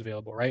that becomes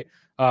available, right?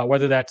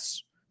 Whether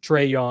that's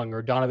Trae Young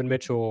or Donovan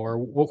Mitchell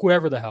or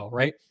whoever the hell,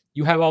 right?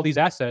 You have all these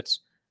assets,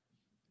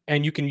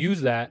 and you can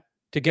use that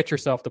to get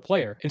yourself the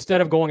player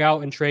instead of going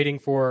out and trading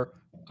for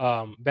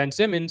Ben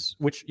Simmons,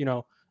 which,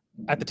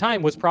 at the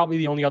time was probably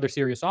the only other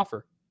serious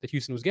offer that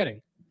Houston was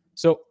getting.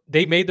 So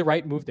they made the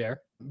right move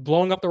there,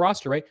 blowing up the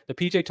roster, right? The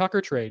PJ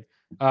Tucker trade.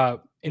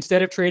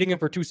 Instead of trading him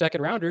for 2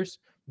 second rounders,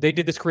 they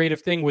did this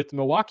creative thing with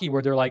Milwaukee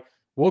where they're like,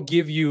 we'll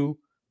give you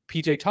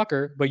PJ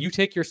Tucker, but you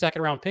take your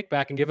second round pick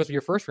back and give us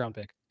your first round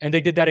pick. And they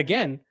did that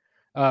again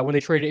when they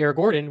traded Eric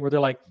Gordon, where they're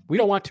like, we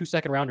don't want 2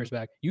 second rounders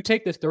back. You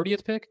take this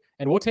 30th pick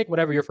and we'll take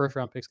whatever your first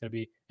round pick is going to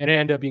be. And it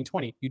ended up being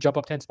 20. You jump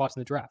up 10 spots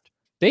in the draft.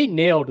 They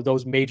nailed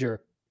those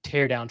major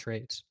tear down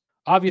trades.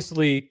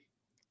 Obviously,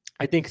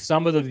 I think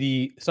some of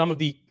the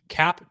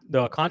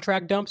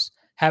contract dumps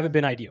haven't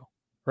been ideal,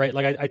 right?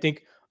 Like I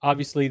think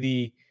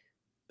obviously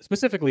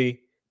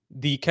specifically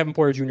the Kevin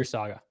Porter Jr.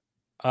 saga.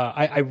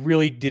 I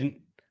really didn't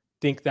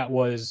think that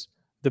was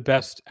the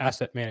best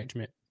asset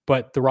management,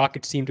 but the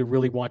Rockets seem to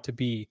really want to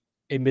be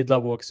a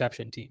mid-level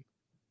exception team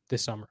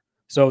this summer.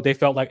 So they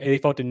felt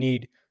the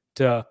need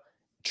to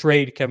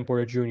trade Kevin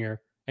Porter Jr.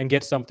 and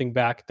get something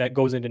back that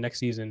goes into next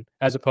season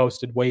as opposed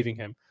to waiving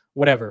him.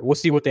 Whatever. We'll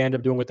see what they end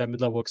up doing with that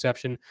mid-level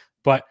exception.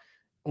 But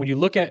when you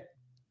look at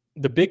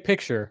the big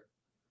picture,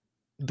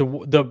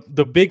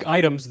 the big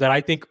items that I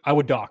think I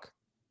would dock,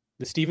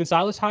 the Stephen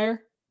Silas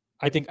hire,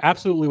 I think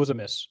absolutely was a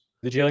miss.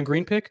 The Jalen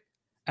Green pick,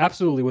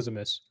 absolutely was a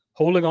miss.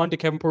 Holding on to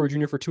Kevin Porter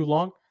Jr. for too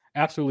long,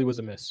 absolutely was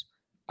a miss.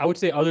 I would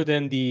say other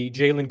than the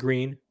Jalen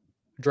Green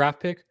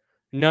draft pick,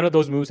 none of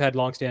those moves had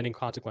long-standing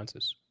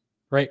consequences,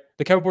 right?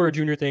 The Kevin Porter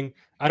Jr. thing,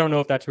 I don't know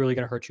if that's really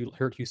going to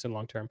hurt Houston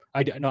long-term.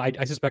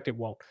 I suspect it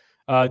won't.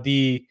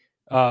 The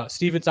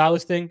Stephen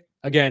Silas thing,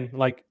 again,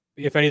 like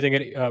if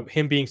anything,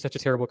 him being such a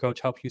terrible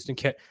coach helped Houston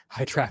get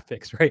high draft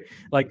picks, right?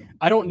 Like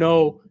I don't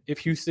know if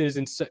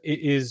Houston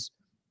is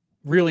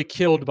really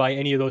killed by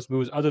any of those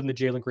moves other than the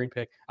Jalen Green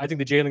pick. I think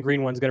the Jalen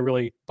Green one's going to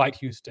really bite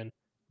Houston.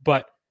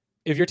 But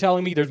if you're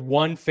telling me there's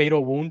one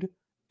fatal wound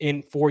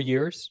in 4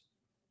 years,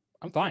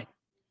 I'm fine.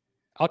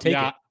 I'll take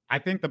it. I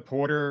think the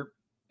Porter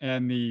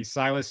and the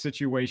Silas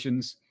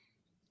situations,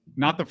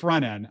 not the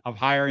front end of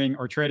hiring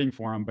or trading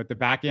for him, but the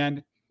back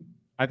end,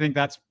 I think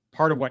that's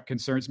part of what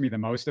concerns me the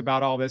most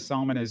about all this,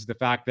 Salman, is the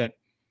fact that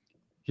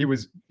he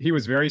was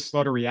very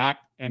slow to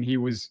react, and he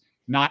was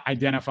not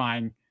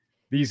identifying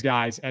these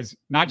guys as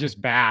not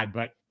just bad,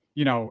 but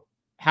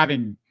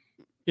having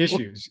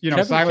issues.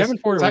 Kevin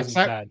Porter wasn't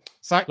bad.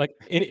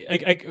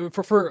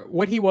 For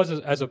what he was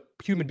as a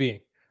human being,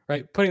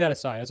 right? Putting that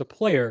aside, as a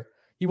player,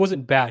 he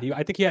wasn't bad.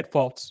 I think he had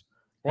faults.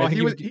 Well,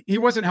 he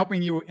wasn't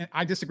helping you.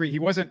 I disagree. He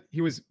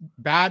was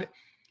bad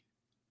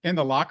in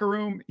the locker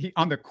room.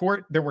 On the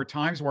court, there were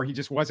times where he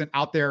just wasn't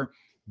out there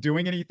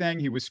doing anything.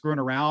 He was screwing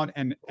around.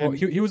 And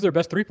he was their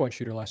best 3-point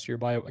shooter last year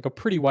by like a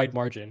pretty wide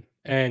margin.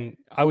 And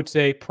I would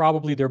say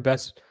probably their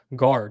best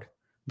guard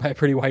by a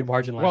pretty wide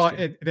margin last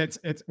year.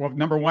 Well,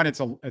 number one, it's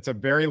a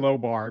very low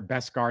bar,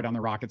 best guard on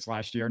the Rockets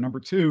last year. Number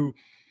two,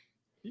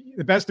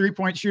 the best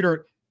 3-point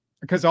shooter,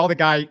 because all the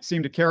guy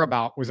seemed to care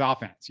about was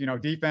offense.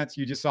 Defense,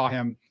 you just saw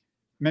him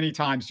many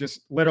times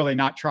just literally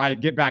not try to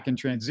get back in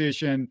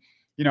transition,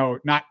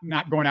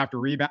 not going after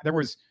rebound.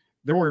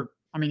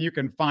 You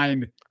can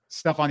find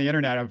stuff on the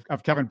internet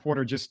of Kevin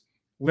Porter just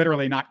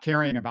literally not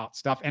caring about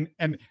stuff.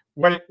 And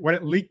what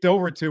it leaked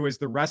over to is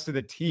the rest of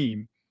the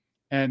team.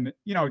 And,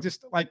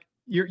 just like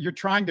you're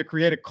trying to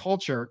create a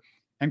culture,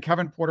 and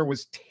Kevin Porter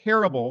was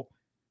terrible.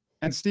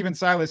 And Stephen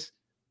Silas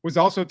was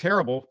also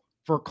terrible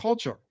for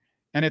culture.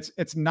 And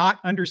it's not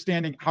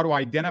understanding how to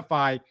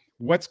identify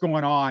what's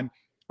going on.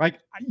 Like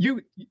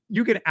you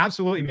could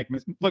absolutely make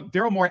look,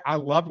 Daryl Morey, I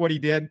loved what he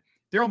did.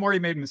 Daryl Morey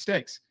made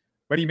mistakes,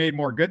 but he made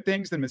more good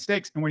things than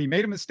mistakes. And when he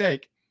made a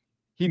mistake,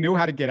 he knew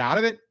how to get out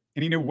of it,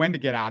 and he knew when to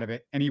get out of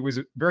it. And he was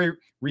very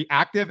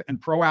reactive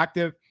and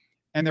proactive.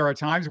 And there are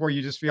times where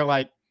you just feel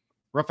like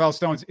Rafael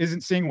Stone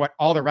isn't seeing what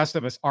all the rest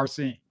of us are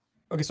seeing.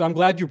 Okay, so I'm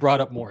glad you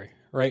brought up Morey,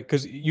 right?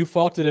 Because you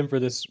faulted him for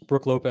this,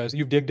 Brook Lopez.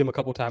 You've digged him a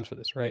couple times for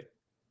this, right?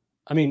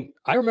 I mean,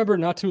 I remember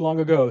not too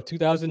long ago,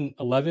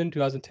 2011,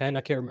 2010,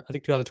 I can't remember, I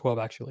think 2012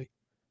 actually.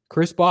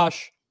 Chris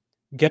Bosh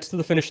gets to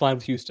the finish line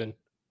with Houston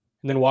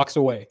and then walks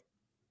away.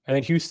 And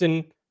then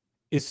Houston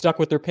is stuck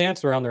with their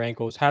pants around their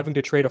ankles, having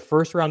to trade a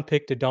first-round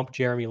pick to dump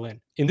Jeremy Lin.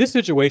 In this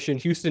situation,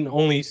 Houston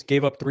only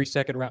gave up 5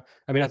 second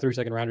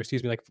rounders.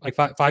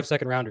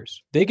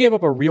 They gave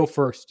up a real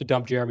first to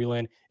dump Jeremy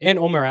Lin and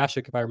Omer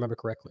Ashik, if I remember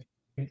correctly.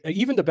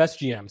 Even the best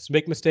GMs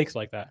make mistakes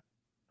like that,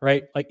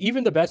 right? Like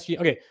even the best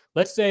okay,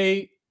 let's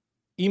say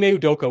Ime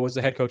Udoka was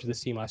the head coach of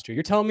this team last year.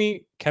 You're telling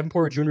me Kevin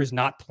Porter Jr. is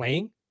not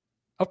playing?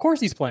 Of course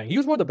he's playing. He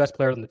was one of the best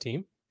players on the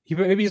team.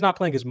 Maybe he's not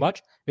playing as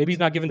much. Maybe he's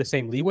not given the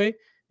same leeway.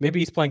 Maybe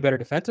he's playing better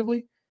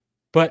defensively.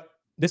 But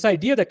this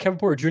idea that Kevin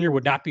Porter Jr.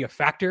 would not be a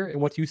factor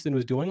in what Houston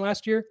was doing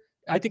last year,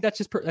 I think that's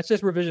just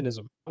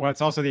revisionism. Well,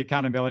 it's also the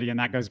accountability, and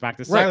that goes back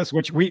to Silas,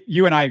 right, which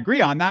you and I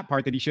agree on that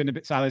part, that he shouldn't have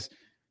been, Silas,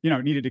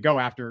 needed to go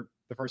after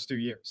the first 2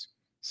 years.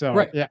 So,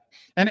 right. Yeah.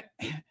 And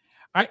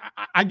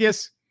I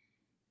guess,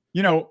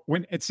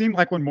 when it seemed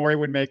like when Morey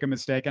would make a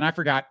mistake, and I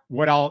forgot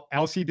what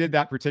else he did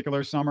that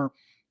particular summer,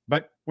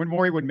 but when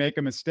Morey would make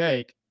a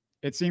mistake,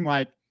 it seemed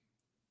like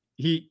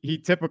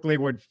he typically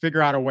would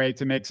figure out a way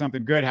to make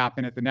something good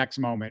happen at the next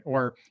moment,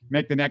 or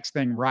make the next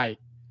thing right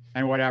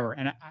and whatever.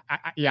 And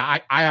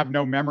I have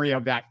no memory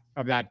of that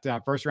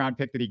first round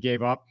pick that he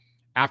gave up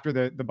after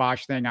the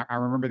Bosh thing. I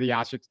remember the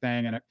Asic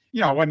thing, and it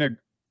wasn't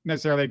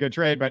necessarily a good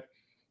trade, but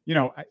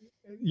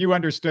you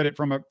understood it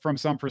from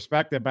some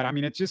perspective. But I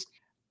mean, it's just,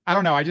 I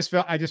don't know. I just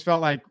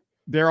felt like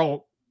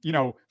Daryl,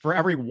 for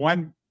every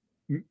one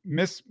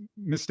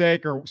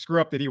mistake or screw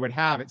up that he would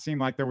have, it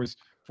seemed like there was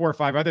 4 or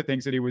 5 other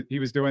things that he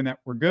was doing that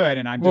were good.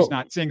 And I'm just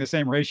not seeing the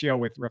same ratio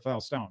with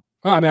Rafael Stone.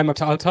 Well, I mean,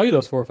 I'll tell you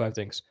those 4 or 5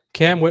 things: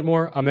 Cam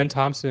Whitmore, Amen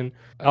Thompson,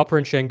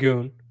 Alperen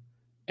Şengün,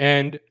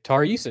 and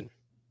Tari Eason,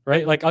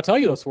 right? Like, I'll tell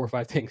you those 4 or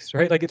 5 things,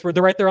 right? Like,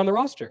 they're right there on the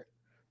roster,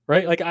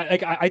 right? Like,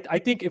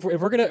 I think if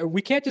we're gonna,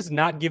 we can't just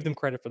not give them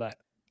credit for that.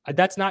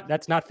 That's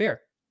not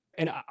fair.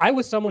 And I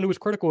was someone who was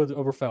critical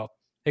of Rafael,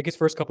 like his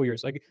first couple of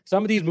years. Like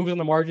some of these moves on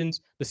the margins,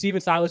 the Stephen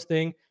Silas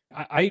thing,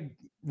 I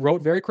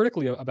wrote very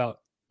critically about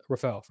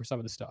Rafael for some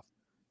of the stuff.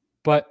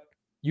 But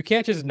you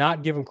can't just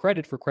not give him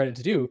credit for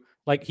credit's due.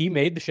 Like, he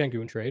made the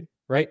Şengün trade,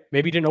 right?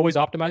 Maybe he didn't always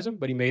optimize him,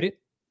 but he made it.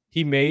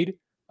 He made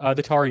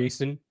the Tari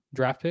Eason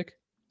draft pick.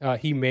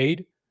 He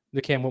made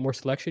the Cam Whitmore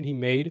selection. He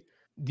made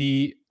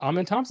the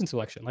Amen Thompson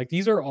selection. Like,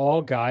 these are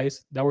all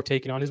guys that were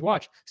taken on his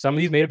watch. Some of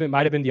these might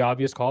have been the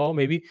obvious call,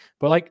 maybe,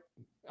 but like,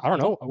 I don't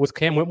know. Was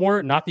Cam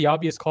Whitmore not the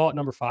obvious call at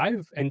number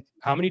 5? And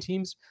how many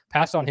teams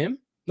passed on him?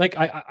 Like,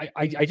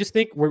 I just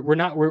think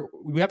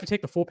we have to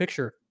take the full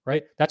picture,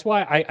 right? That's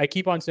why I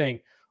keep on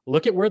saying,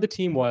 look at where the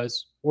team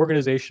was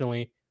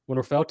organizationally when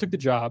Rafael took the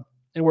job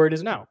and where it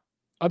is now.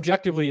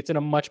 Objectively, it's in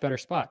a much better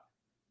spot.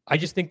 I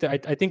just think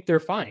that I think they're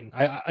fine.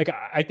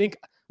 I think,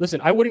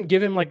 listen, I wouldn't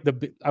give him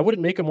I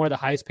wouldn't make him one of the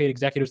highest paid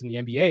executives in the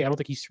NBA. I don't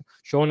think he's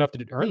shown enough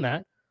to earn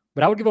that,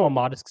 but I would give him a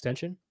modest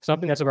extension,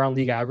 something that's around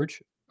league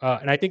average.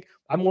 And I think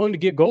I'm willing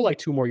to go like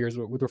 2 more years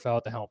with Rafael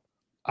at the helm.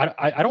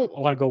 I don't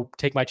want to go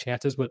take my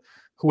chances with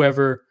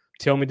whoever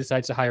Tillman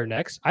decides to hire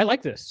next. I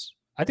like this.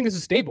 I think this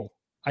is stable.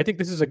 I think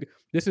this is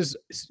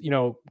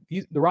the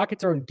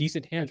Rockets are in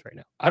decent hands right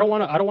now. I don't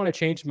want to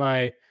change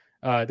my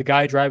the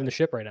guy driving the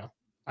ship right now.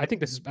 I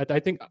think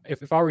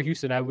if I were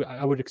Houston,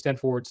 I would extend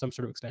forward some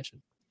sort of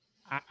extension.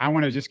 I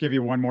want to just give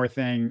you one more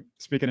thing.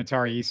 Speaking of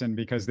Tari Eason,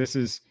 because this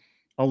is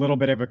a little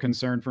bit of a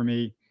concern for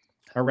me,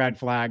 a red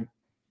flag.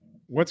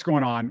 What's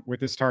going on with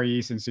this Tari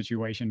Eason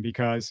situation?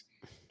 Because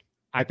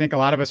I think a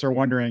lot of us are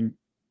wondering,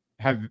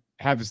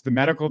 has the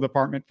medical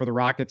department for the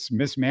Rockets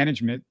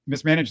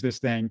mismanaged this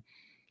thing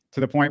to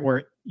the point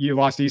where you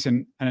lost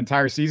Eason an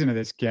entire season of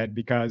this kid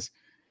because,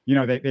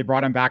 they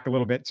brought him back a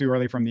little bit too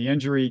early from the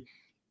injury.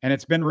 And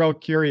it's been real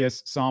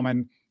curious,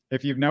 Salman,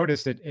 if you've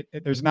noticed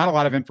there's not a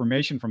lot of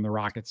information from the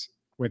Rockets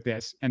with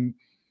this. And,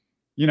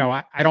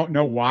 I don't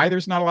know why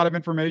there's not a lot of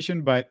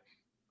information, but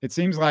it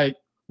seems like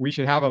we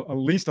should have at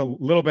least a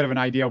little bit of an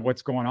idea of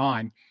what's going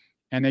on.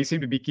 And they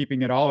seem to be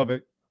keeping all of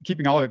it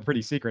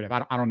pretty secretive.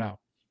 I don't know.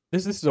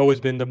 This has always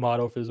been the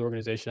motto for this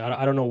organization.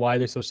 I don't know why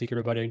they're so secret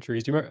about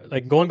injuries. Do you remember,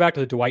 like, going back to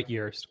the Dwight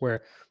years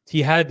where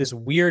he had this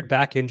weird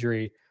back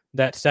injury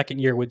that second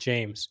year with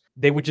James?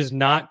 They would just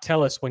not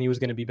tell us when he was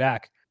going to be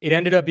back. It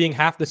ended up being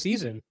half the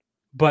season,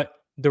 but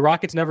the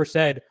Rockets never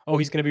said, "Oh,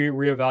 he's going to be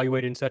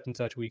reevaluated in such and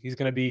such week. He's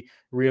going to be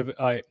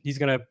he's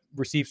going to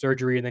receive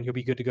surgery and then he'll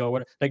be good to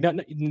go." They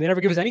never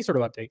give us any sort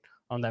of update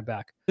on that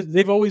back.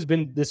 They've always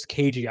been this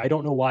cagey. I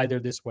don't know why they're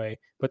this way,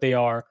 but they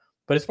are.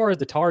 But as far as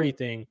the Tari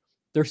thing,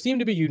 there seem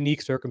to be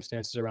unique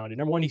circumstances around it.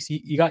 Number one,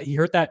 he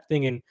hurt that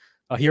thing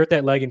he hurt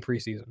that leg in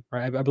preseason,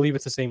 right? I believe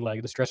it's the same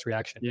leg, the stress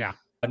reaction. Yeah.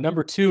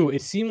 Number two,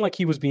 it seemed like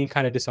he was being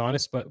kind of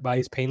dishonest, but by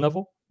his pain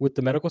level with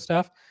the medical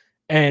staff.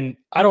 And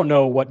I don't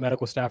know what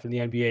medical staff in the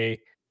NBA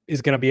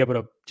is going to be able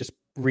to just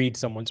read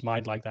someone's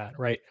mind like that,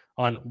 right?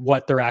 On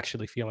what they're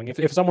actually feeling.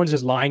 If someone's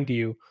just lying to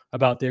you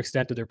about the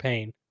extent of their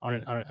pain on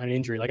an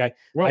injury,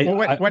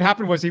 what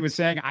happened was he was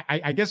saying,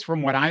 I guess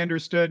from what I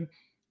understood,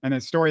 and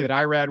the story that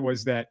I read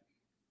was that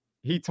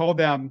he told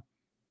them,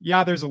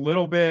 yeah, there's a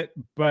little bit,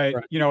 but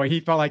right. He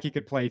felt like he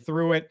could play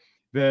through it.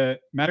 The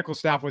medical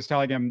staff was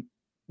telling him,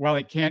 well,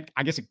 I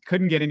guess it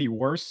couldn't get any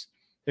worse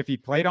if he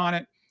played on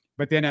it.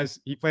 But then as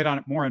he played on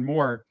it more and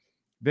more,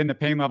 then the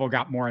pain level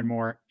got more and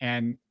more.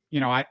 And,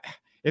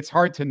 it's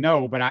hard to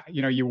know, but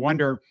you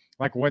wonder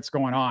like what's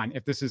going on,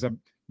 if this is a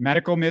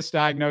medical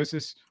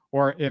misdiagnosis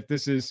or if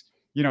this is,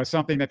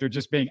 something that they're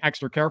just being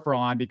extra careful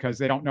on because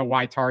they don't know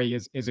why Tari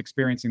is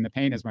experiencing the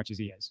pain as much as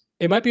he is.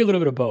 It might be a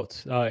little bit of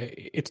both.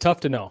 It's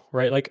tough to know,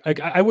 right? Like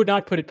I would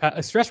not put it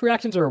past. Stress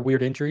reactions are a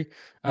weird injury.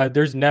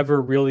 There's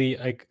never really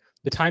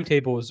the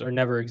timetables are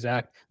never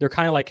exact. They're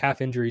kind of like calf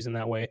injuries in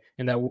that way,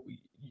 and that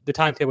the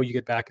timetable you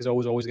get back is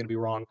always going to be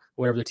wrong,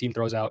 whatever the team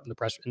throws out in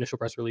the initial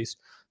press release.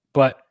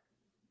 But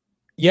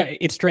yeah,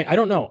 it's strange. I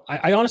don't know.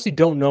 I honestly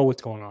don't know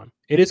what's going on.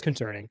 It is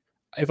concerning.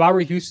 If I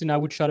were Houston, I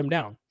would shut him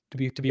down.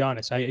 To be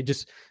honest,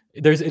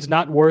 it's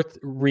not worth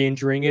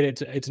re-injuring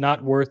it. It's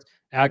not worth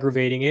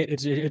aggravating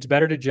it. It's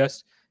better to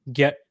just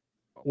get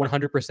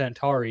 100%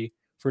 Tari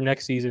for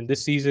next season.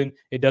 This season,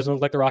 it doesn't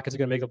look like the Rockets are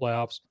going to make the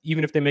playoffs.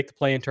 Even if they make the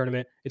play-in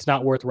tournament, it's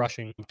not worth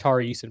rushing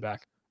Tari Eason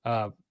back.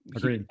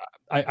 Agreed.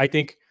 I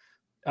think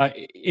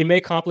it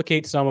may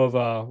complicate some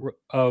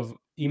of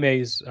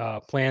Ime's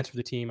plans for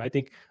the team.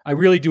 I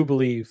really do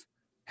believe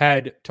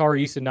had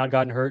Tari Eason not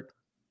gotten hurt,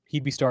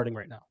 he'd be starting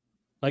right now.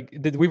 Like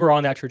we were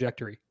on that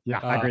trajectory. Yeah,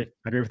 I agree.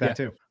 I agree with that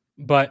too.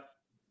 But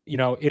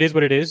it is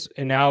what it is,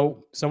 and now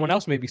someone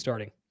else may be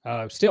starting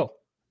still.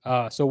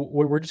 So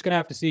we're just gonna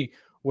have to see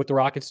what the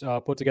Rockets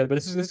put together. But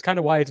this is kind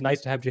of why it's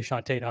nice to have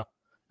Jae'Sean Tate.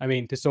 I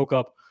mean, to soak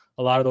up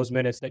a lot of those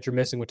minutes that you're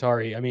missing with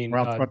Tari. I mean,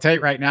 well,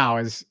 Tate right now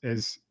is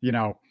as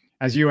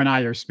you and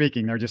I are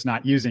speaking, they're just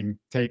not using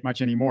Tate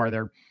much anymore.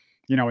 They're,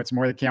 it's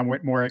more the Cam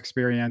Whitmore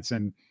experience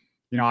and.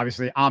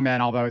 Obviously Amen,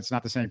 although it's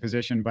not the same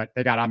position, but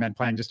they got Amen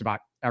playing just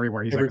about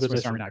everywhere. He's like a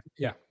Swiss Army knife.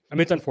 Yeah. I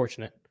mean, it's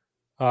unfortunate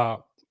to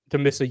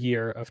miss a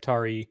year of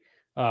Tari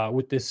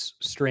with this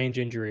strange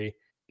injury,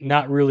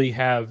 not really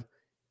have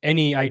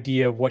any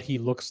idea of what he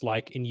looks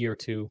like in year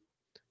two.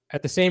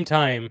 At the same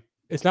time,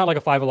 it's not like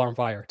a 5-alarm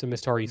fire to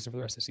miss Tari for the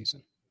rest of the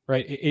season,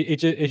 right?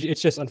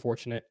 It's just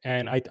unfortunate.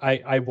 And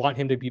I want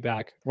him to be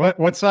back.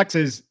 What sucks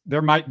is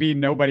there might be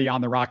nobody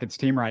on the Rockets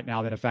team right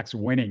now that affects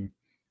winning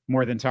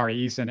more than Tari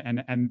Eason.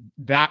 And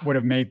that would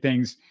have made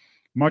things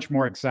much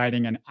more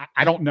exciting. And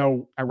I don't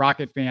know a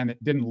Rocket fan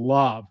that didn't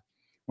love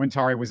when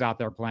Tari was out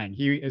there playing.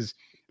 He is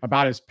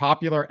about as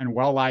popular and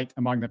well-liked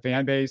among the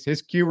fan base.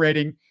 His Q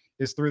rating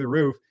is through the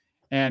roof.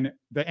 And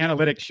the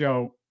analytics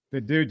show the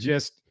dude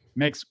just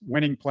makes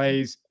winning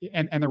plays.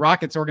 And the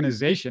Rockets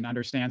organization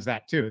understands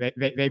that too.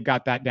 They've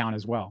got that down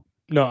as well.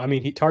 No, I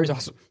mean, Tari's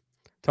awesome.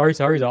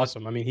 Tari's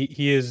awesome. I mean,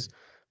 he is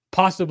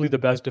possibly the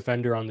best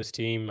defender on this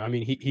team. I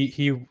mean,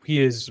 he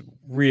is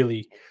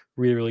really,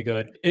 really, really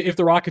good. If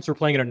the Rockets were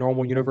playing in a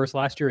normal universe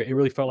last year, it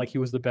really felt like he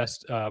was the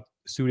best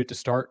suited to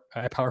start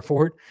at power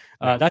forward.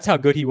 That's how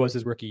good he was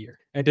his rookie year.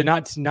 And to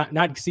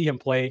not see him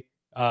play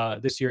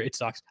this year, it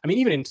sucks. I mean,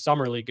 even in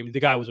summer league, I mean,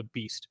 the guy was a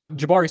beast.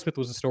 Jabari Smith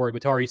was a story,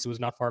 but Tari Eason was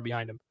not far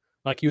behind him.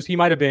 Like he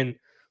might have been.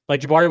 Like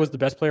Jabari was the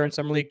best player in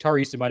summer league.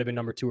 Tari Eason might have been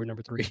number 2 or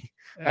number 3.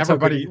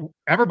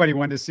 Everybody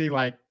wanted to see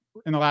like.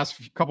 In the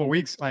last couple of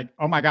weeks, like,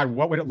 oh my God,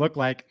 what would it look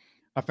like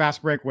a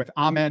fast break with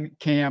Amen,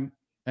 Cam,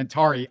 and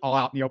Tari all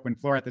out in the open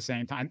floor at the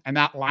same time? And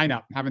that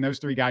lineup, having those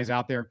 3 guys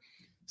out there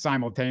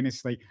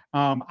simultaneously.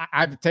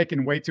 I've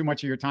taken way too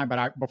much of your time,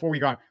 but before we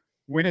go,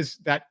 when is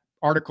that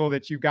article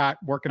that you got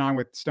working on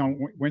with Stone?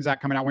 When's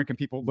that coming out? When can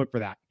people look for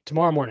that?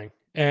 Tomorrow morning.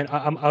 And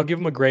I'll give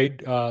them a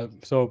grade.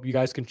 So you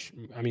guys can,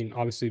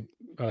 obviously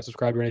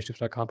subscribe to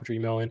NHShoops.com, put your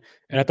email in.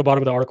 And at the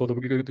bottom of the article,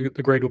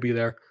 the grade will be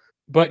there.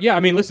 But yeah, I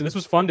mean, listen, this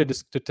was fun to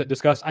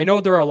discuss. I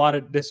know there are a lot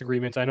of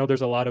disagreements. I know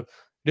there's a lot of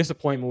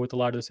disappointment with a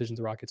lot of decisions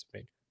the Rockets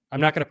have made. I'm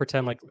not going to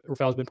pretend like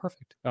Rafael's been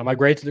perfect. My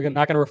grades are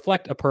not going to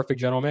reflect a perfect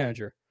general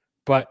manager,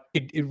 but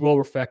it will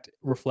reflect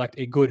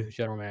a good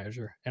general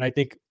manager. And I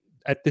think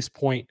at this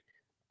point,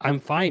 I'm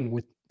fine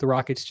with the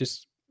Rockets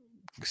just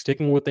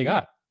sticking with what they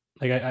got.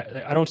 Like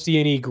I don't see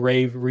any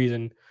grave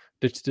reason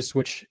to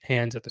switch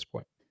hands at this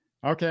point.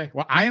 Okay.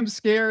 Well, I am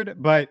scared,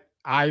 but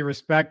I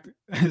respect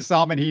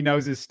Salman. He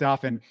knows his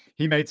stuff, and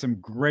he made some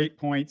great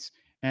points.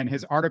 And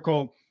his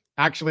article,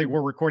 actually,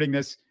 we're recording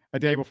this a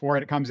day before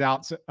it comes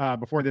out,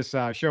 before this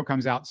show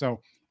comes out. So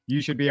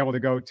you should be able to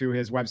go to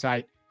his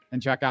website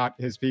and check out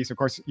his piece. Of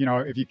course,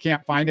 if you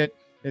can't find it,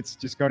 it's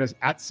just go to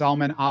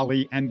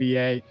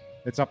 @SalmanAliNBA.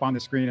 It's up on the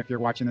screen if you're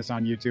watching this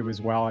on YouTube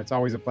as well. It's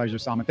always a pleasure,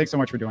 Salman. Thanks so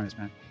much for doing this,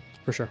 man.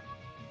 For sure.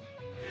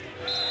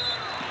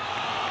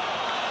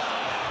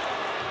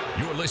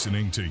 You're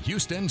listening to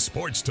Houston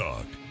Sports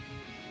Talk.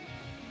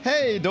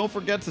 Hey, don't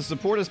forget to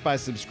support us by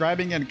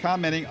subscribing and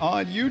commenting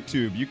on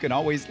YouTube. You can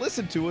always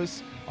listen to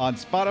us on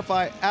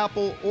Spotify,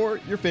 Apple, or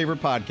your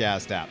favorite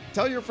podcast app.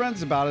 Tell your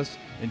friends about us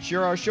and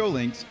share our show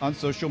links on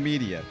social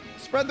media.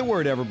 Spread the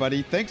word,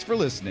 everybody. Thanks for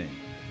listening.